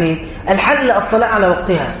فاتت. يعني الحل الصلاة على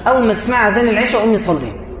وقتها. أول ما تسمع أذان العشاء قومي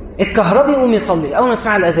صلي، الكهربي قومي صلي أول ما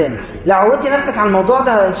تسمع الأذان. لو عودتي نفسك على الموضوع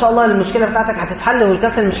ده إن شاء الله المشكلة بتاعتك هتتحل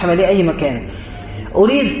والكسل مش هيلاقي أي مكان.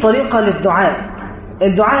 أريد طريقة للدعاء.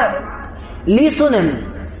 الدعاء ليه سنن،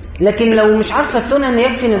 لكن لو مش عارفة السنن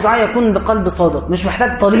يكفي ان الدعاء يكون بقلب صادق، مش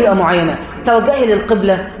محتاج طريقة معينة. توجهي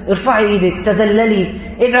للقبلة، ارفعي ايدك، تذللي،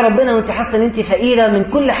 ادعي ربنا وانت حاسة ان انت فقيرة من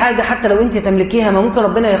كل حاجة حتى لو انت تملكيها ما ممكن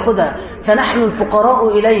ربنا ياخدها، فنحن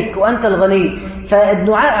الفقراء اليك وانت الغني.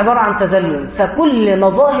 فالدعاء عبارة عن تذلل، فكل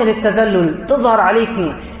مظاهر التذلل تظهر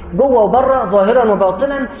عليك جوه وبره، ظاهرا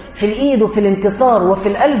وباطنا، في الايد وفي الانكسار وفي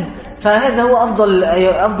القلب، فهذا هو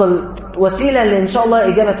افضل وسيلة لان شاء الله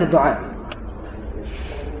اجابة الدعاء.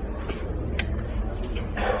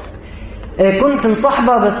 كنت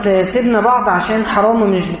مصاحبة بس سيبنا بعض عشان حرام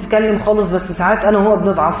ومش بتكلم خالص، بس ساعات أنا وهو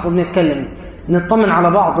بنضعف وبنتكلم نطمن على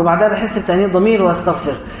بعض وبعدها بحس بتأنيب ضمير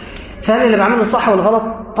واستغفر. فهل اللي بعمله صح ولا غلط؟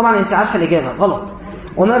 طبعا أنت عارفة الإجابة غلط.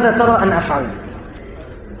 وماذا ترى أن أفعل؟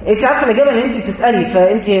 أنت عارفة الإجابة اللي أنت بتسألي،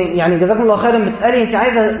 فأنت يعني جزاكم الله خيرا بتسألي أنت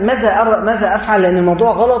عايزة ماذا أفعل، لأن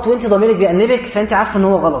الموضوع غلط وأنت ضميرك بيأنبك، فأنت عارفة أن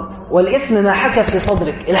هو غلط. والاسم ما حكى في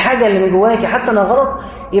صدرك، الحاجة اللي من جواك حاسة أنها غلط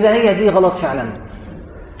يبقى هي دي غلط فعلا.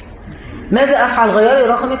 ماذا أفعل؟ غيري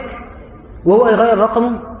رقمك وهو يغير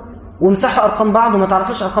رقمه ومسحوا أرقام بعض وما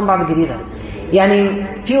تعرفوش أرقام بعض جديدة. يعني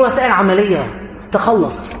في وسائل عملية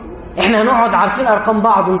تخلص. احنا هنقعد عارفين أرقام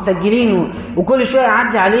بعض ومسجلينه وكل شوية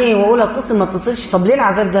أعدي عليه وأقول اتصل ما اتصلش. طب ليه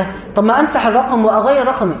العذاب ده؟ طب ما أمسح الرقم وأغير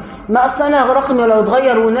رقمي. ما أصلا أنا رقمي ولا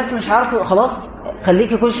يتغير والناس مش عارفه. خلاص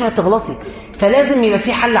خليكي كل شوية تغلطي. فلازم يبقى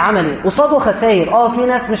في حل عملي. قصاده خسائر. في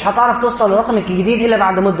ناس مش هتعرف توصل لرقمك الجديد الا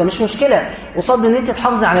بعد مده، مش مشكله. قصاد ان انت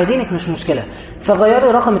تحافظي على دينك مش مشكله.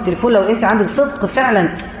 فغيري رقم التليفون لو انت عندك صدق فعلا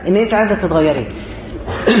ان انت عايزه تتغيري.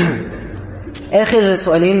 اخر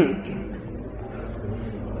سؤالين.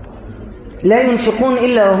 لا ينفقون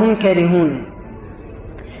الا وهم كارهون.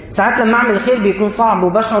 ساعات لما اعمل الخير بيكون صعب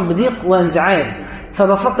وبشعر بضيق وانزعاج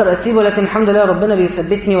فبفكر اسيبه، لكن الحمد لله ربنا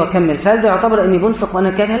بيثبتني واكمل. فهل ده يعتبر اني بنفق وانا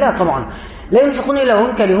كاره؟ لا طبعا. لا ينفقون الا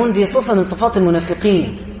وهم كارهون دي صفه من صفات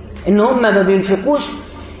المنافقين، ان هم ما بينفقوش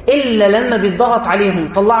الا لما بيتضغط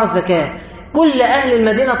عليهم. طلعوا الزكاه، كل اهل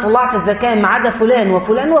المدينه طلعت الزكاه ما عدا فلان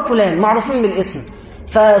وفلان وفلان معروفين بالاسم،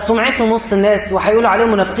 فسمعتهم وسط الناس وهيقولوا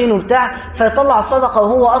عليهم منافقين وبتاع، فيطلع الصدقه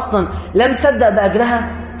وهو اصلا لا مصدق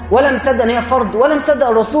باجرها ولا مصدق ان هي فرض ولا مصدق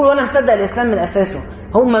الرسول ولا مصدق الاسلام من اساسه.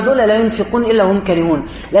 هم دول لا ينفقون إلا هم كارهون.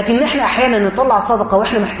 لكن نحن أحيانا نطلع صدقة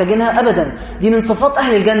وإحنا محتاجينها أبدا. دي من صفات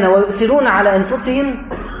أهل الجنة، ويؤثرون على أنفسهم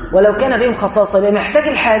ولو كان بهم خصاصة. يبقى محتاج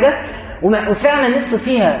الحاجة وفعلا نفسه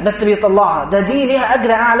فيها بس بيطلعها، دي ليها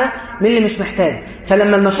أجر أعلى من اللي مش محتاج.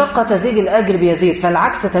 فلما المشقة تزيد الأجر بيزيد،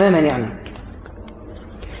 فالعكس تماما يعني.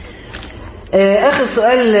 آخر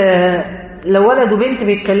سؤال. لو ولد وبنت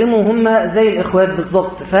بيتكلموا هم زي الإخوات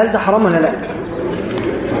بالظبط، فهل ده حرام ولا لا؟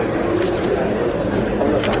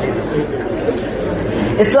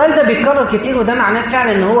 السؤال ده بيتكرر كتير وده معناه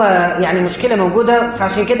فعلا ان هو يعني مشكلة موجودة،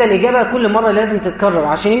 فعشان كده الإجابة كل مرة لازم تتكرر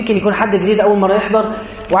عشان يمكن يكون حد جديد أول مرة يحضر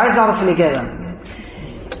وعايز يعرف الإجابة.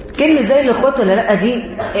 كلمة زي الإخوات ولا لا دي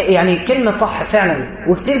يعني كلمة صح فعلا،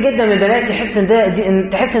 وكتير جدا من البنات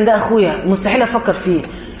تحس ان ده أخويا مستحيل أفكر فيه،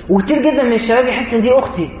 وكتير جدا من الشباب يحس ان دي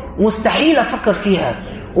أختي مستحيل أفكر فيها.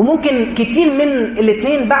 وممكن كتير من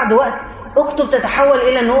الاثنين بعد وقت أخته بتتحول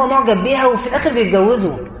إلى ان هو معجب بيها وفي الآخر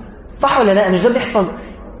بيتجوزوا. صح ولا لا؟ مش ده بيحصل؟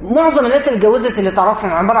 معظم الناس اللي اتجوزت اللي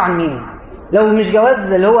تعرفهم عبارة عن مين؟ لو مش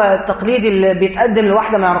جواز اللي هو التقليدي اللي بيتقدم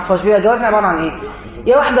لواحدة ما يعرفهاش، بيبقى جواز عبارة عن ايه؟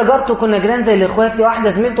 يا واحدة جارته كنا جيران زي الاخوات، يا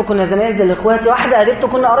واحدة زميلته كنا زمايل زي الاخوات، يا واحدة قريبته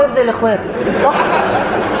كنا قرايب زي الاخوات. صح؟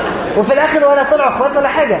 وفي الاخر ولا طلعوا اخوات ولا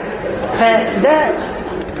حاجة. فده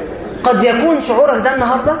قد يكون شعورك ده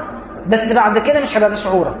النهاردة، بس بعد كده مش هيبقى ده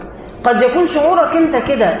شعورك. قد يكون شعورك انت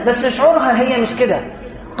كده بس شعورها هي مش كده.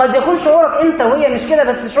 قد يكون شعورك انت وهي مش كده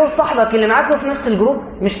بس شعور صاحبك اللي معاك في نفس الجروب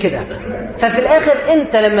مش كده. ففي الاخر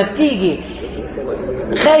انت لما بتيجي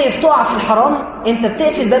خايف تقع في الحرام انت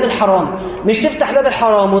بتقفل باب الحرام، مش تفتح باب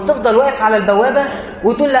الحرام وتفضل واقف على البوابة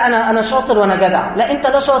وتقول لا أنا شاطر وأنا جدع. لا، أنت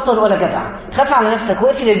لا شاطر ولا جدع. خاف على نفسك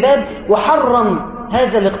واقفل الباب وحرم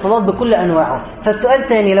هذا الاختلاط بكل أنواعه. فالسؤال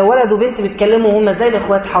تاني، لو ولد وبنت بيتكلموا وهم زي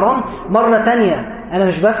الإخوات حرام؟ مرة تانية أنا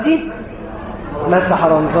مش بفتي بس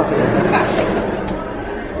حرام بالظبط كده.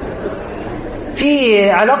 في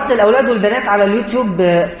علاقة الأولاد والبنات على اليوتيوب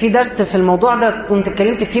في درس في الموضوع ده كنت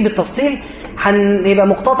اتكلمت فيه بالتفصيل، هيبقى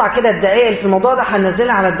مقتطع كده الدقائق في الموضوع ده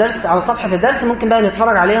هننزلها على الدرس على صفحة الدرس، ممكن بقى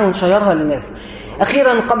نتفرج عليها ونشيرها للناس.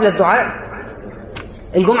 أخيرا قبل الدعاء،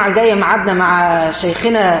 الجمعة الجاية معادنا مع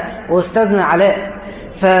شيخنا وأستاذنا علاء،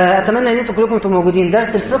 فأتمنى أن انتم كلكم تبقوا موجودين.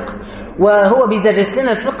 درس الفقه، وهو بيدرس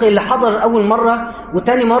لنا الفقه اللي حضر أول مرة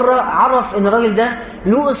وتاني مرة عرف أن الراجل ده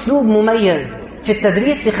له أسلوب مميز في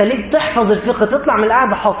التدريس يخليك تحفظ الفقه، تطلع من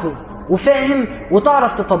القعدة حافظ وفاهم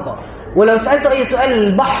وتعرف تطبق. ولو سألته أي سؤال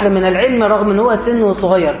البحر من العلم رغم أنه هو سنه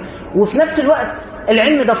صغير، وفي نفس الوقت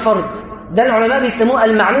العلم ده فرض، ده العلماء بيسموه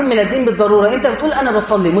المعلوم من الدين بالضرورة. أنت بتقول أنا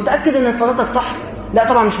بصلي، متأكد أن صلاتك صح؟ لا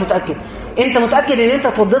طبعا مش متأكد. أنت متأكد أن أنت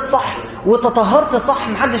اتوضيت صح وتطهرت صح؟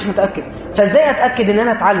 محدش متأكد. فإزاي أتأكد أن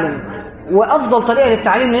أنا أتعلم؟ وأفضل طريقة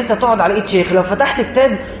للتعليم أن أنت تقعد على إيد شيخ. لو فتحت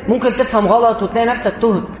كتاب ممكن تفهم غلط وتلاقي نفسك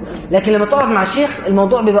تهت، لكن لما تقعد مع شيخ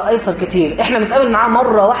الموضوع بيبقى أيسر كتير. إحنا بنتقابل معاه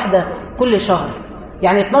مرة واحدة كل شهر،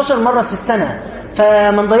 يعني 12 مرة في السنة،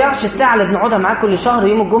 فما نضيعش الساعة اللي بنقعدها معاه كل شهر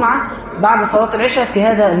يوم الجمعة بعد صلاة العشاء في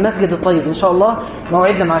هذا المسجد الطيب. إن شاء الله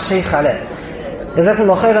موعدنا مع الشيخ علاء. جزاكم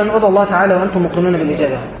الله خيرا. أدعو الله تعالى وأنتم مقيمون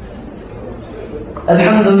بالإجابة.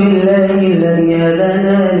 الحمد لله الذي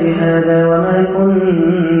هدانا لهذا وما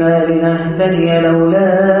كنا لنهتدي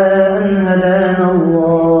لولا أن هدانا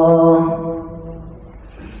الله.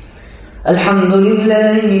 الحمد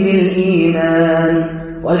لله بالإيمان،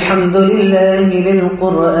 والحمد لله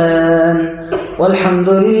بالقرآن، والحمد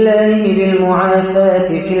لله بالمعافاة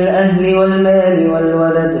في الأهل والمال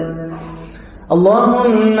والولد.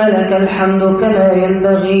 اللهم لك الحمد كما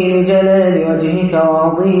ينبغي لجلال وجهك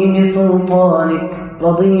وعظيم سلطانك.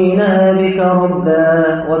 رضينا بك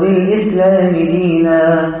ربا وبالإسلام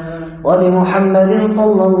دينا وبمحمد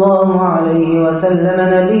صلى الله عليه وسلم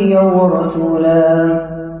نبيا ورسولا.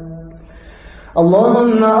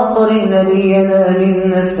 اللهم أقرئ نبينا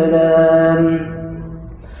منا السلام.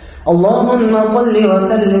 اللهم صل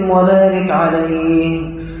وسلم وبارك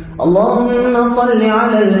عليه. اللهم صل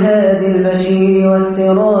على الهادي البشير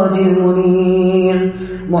والسراج المنير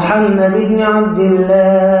محمد بن عبد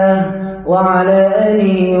الله وعلى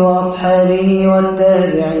آله وأصحابه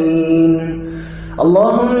والتابعين.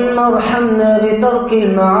 اللهم ارحمنا بترك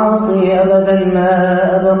المعاصي أبدا ما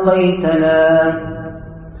أبقيتنا.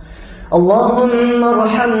 اللهم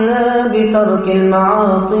ارحمنا بترك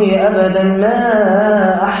المعاصي أبدا ما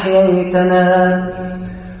أحييتنا.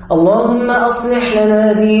 اللهم أصلح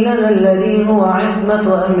لنا ديننا الذي هو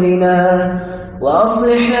عصمة أمرنا،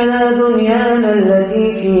 وأصلح لنا دنيانا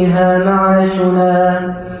التي فيها معاشنا،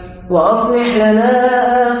 وأصلح لنا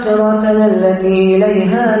آخرتنا التي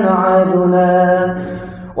إليها معادنا،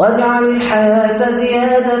 واجعل الحياة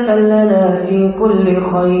زيادة لنا في كل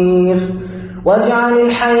خير، واجعل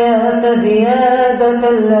الحياة زيادة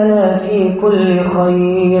لنا في كل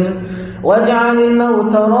خير، واجعل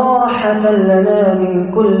الموت راحة لنا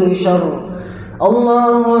من كل شر.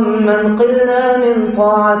 اللهم انقلنا من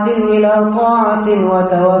طاعة إلى طاعة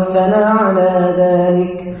وتوفنا على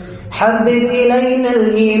ذلك. حبب إلينا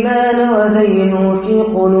الإيمان وزينه في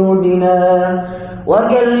قلوبنا،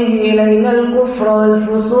 وكره إلينا الكفر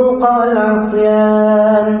والفسوق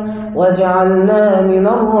والعصيان، واجعلنا من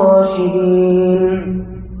الراشدين.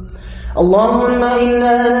 اللهم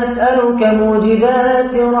إنا نسألك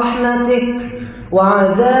موجبات رحمتك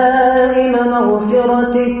وعزائم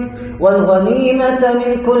مغفرتك والغنيمة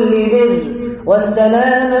من كل بر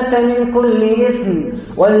والسلامة من كل إثم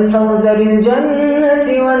والفوز بالجنة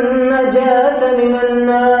والنجاة من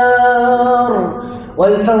النار،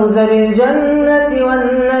 والفوز بالجنة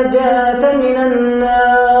والنجاة من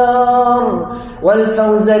النار،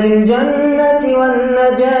 والفوز بالجنة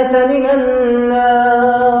والنجاة من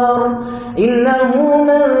النار. إنه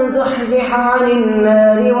من زحزح عن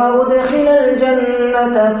النار وأدخل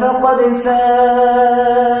الجنة فقد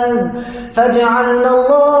فاز. فاجعلنا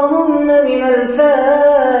اللهم من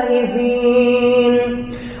الفائزين،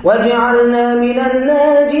 واجعلنا من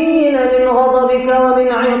الناجين من غضبك ومن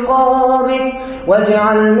عقابك،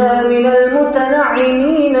 واجعلنا من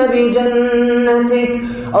المتنعمين بجنتك.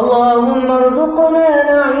 اللهم ارزقنا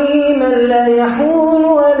نعيما لا يحول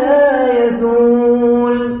ولا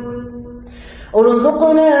يزول،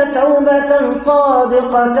 ارزقنا توبة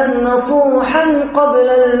صادقة نصوحا قبل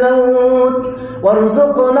الموت،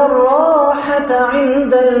 وارزقنا الراحة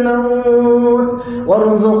عند الموت،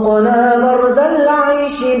 وارزقنا برد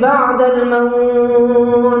العيش بعد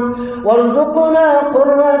الموت، وارزقنا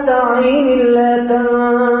قرة عين لا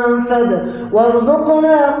تنفد،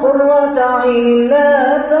 وارزقنا قرة عين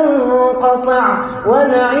لا تنقطع،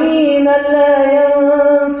 ونعيما لا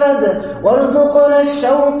ينفد، وارزقنا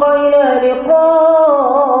الشوق إلى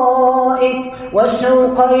لقائك،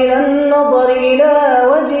 والشوق إلى النظر إلى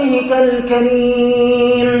وجهك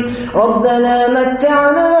الكريم. ربنا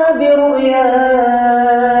متعنا برؤياك،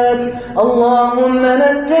 اللهم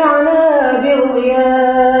متعنا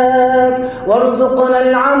برؤياك، وارزقنا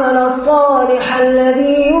العمل الصالح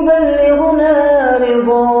الذي يبلغنا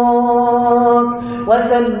رضاك،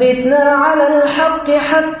 وثبتنا على الحق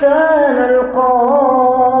حتى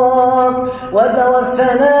نلقاك،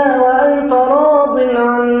 وتوفنا وأنت راض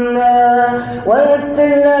عنا، ويسر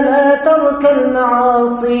لنا ترك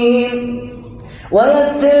المعاصي،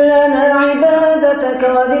 ويسر لنا عبادتك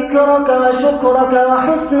وذكرك وشكرك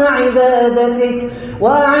وحسن عبادتك،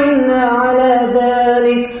 وأعنا على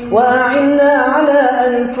ذلك، وأعنا على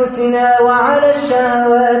أنفسنا وعلى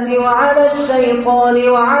الشهوات وعلى الشيطان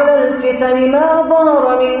وعلى الفتن ما ظهر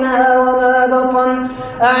منها وما بطن.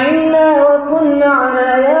 أعنا وكن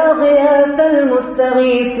معنا يا غياث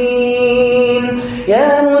المستغيثين،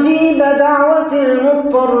 يا مجيب دعوة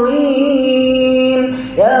المضطرين،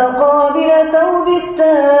 يا قابل توب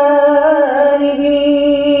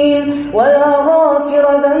التائبين، ويا غافر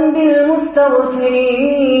ذنب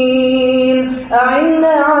المستغفرين. أعنا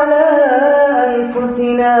على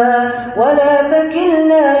أنفسنا ولا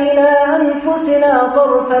تكلنا إلى أنفسنا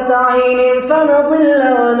طرفة عين فنضل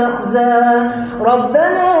ونخزى.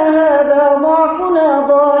 ربنا هذا ضعفنا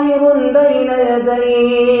ظاهر بين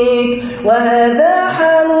يديك، وهذا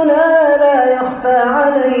حالنا لا يخفى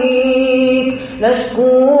عليك.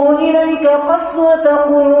 نشكو إليك قسوة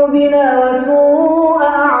قلوبنا وسوء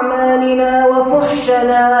أعمالنا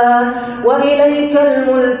وفحشنا، وإليك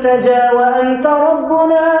الملتجى وأنت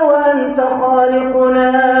ربنا وأنت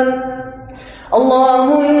خالقنا.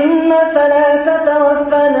 اللهم فلا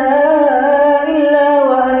تتوفنا إلا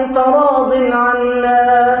وأنت راض عنا،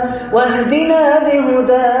 واهدنا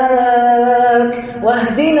بهداك،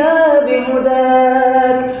 واهدنا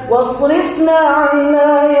بهداك، واصرفنا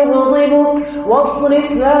عما يغضبك،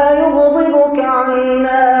 واصرفنا يغضبك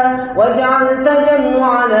عنا، واجعل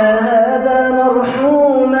تجمعنا هذا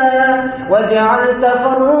مرحوما، واجعل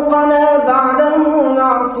تفرقنا بعده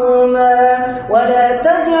معصوما، ولا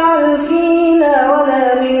تجعل فينا ولا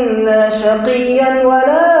منا شقيا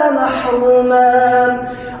ولا محروما.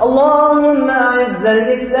 اللهم أعز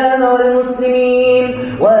الإسلام والمسلمين،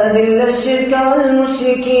 وأذل الشرك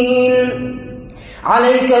والمشركين.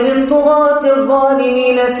 عليك بالطغاة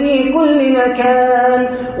الظالمين في كل مكان،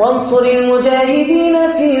 وانصر المجاهدين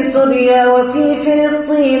في سوريا وفي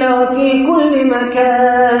فلسطين وفي كل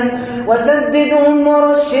مكان، وسددهم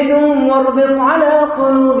ورشدهم واربط على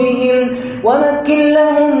قلوبهم، ومكن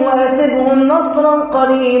لهم وأثبهم نصرا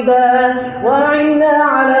قريبا، وأعنا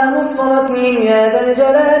على نصرتهم يا ذا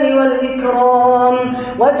الجلال والإكرام.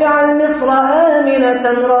 واجعل مصر آمنة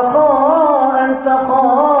رخاء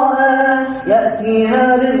سخاء،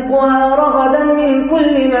 يأتيها رزقها رغدا من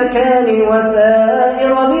كل مكان،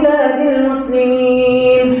 وسائر بلاد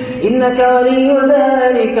المسلمين، إنك ولي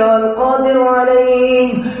ذلك والقادر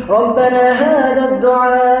عليه. ربنا هذا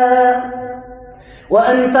الدعاء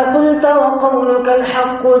وأنت قلت وقولك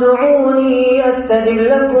الحق ادعوني أستجب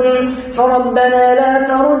لكم، فربنا لا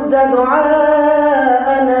ترد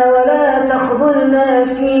دعاءنا ولا تخذلنا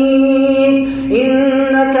فيه،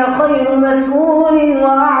 إنك خير مسؤول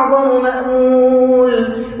وأعظم مأمول.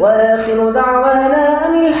 وآخر دعوانا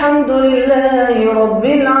أن الحمد لله رب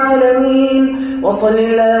العالمين، وصل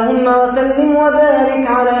اللهم وسلم وبارك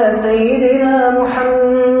على سيدنا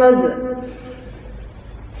محمد.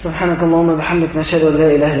 سبحانك اللهم وبحمدك، نشهد أن لا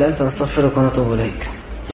إله إلا أنت، نستغفرك ونتوب إليك.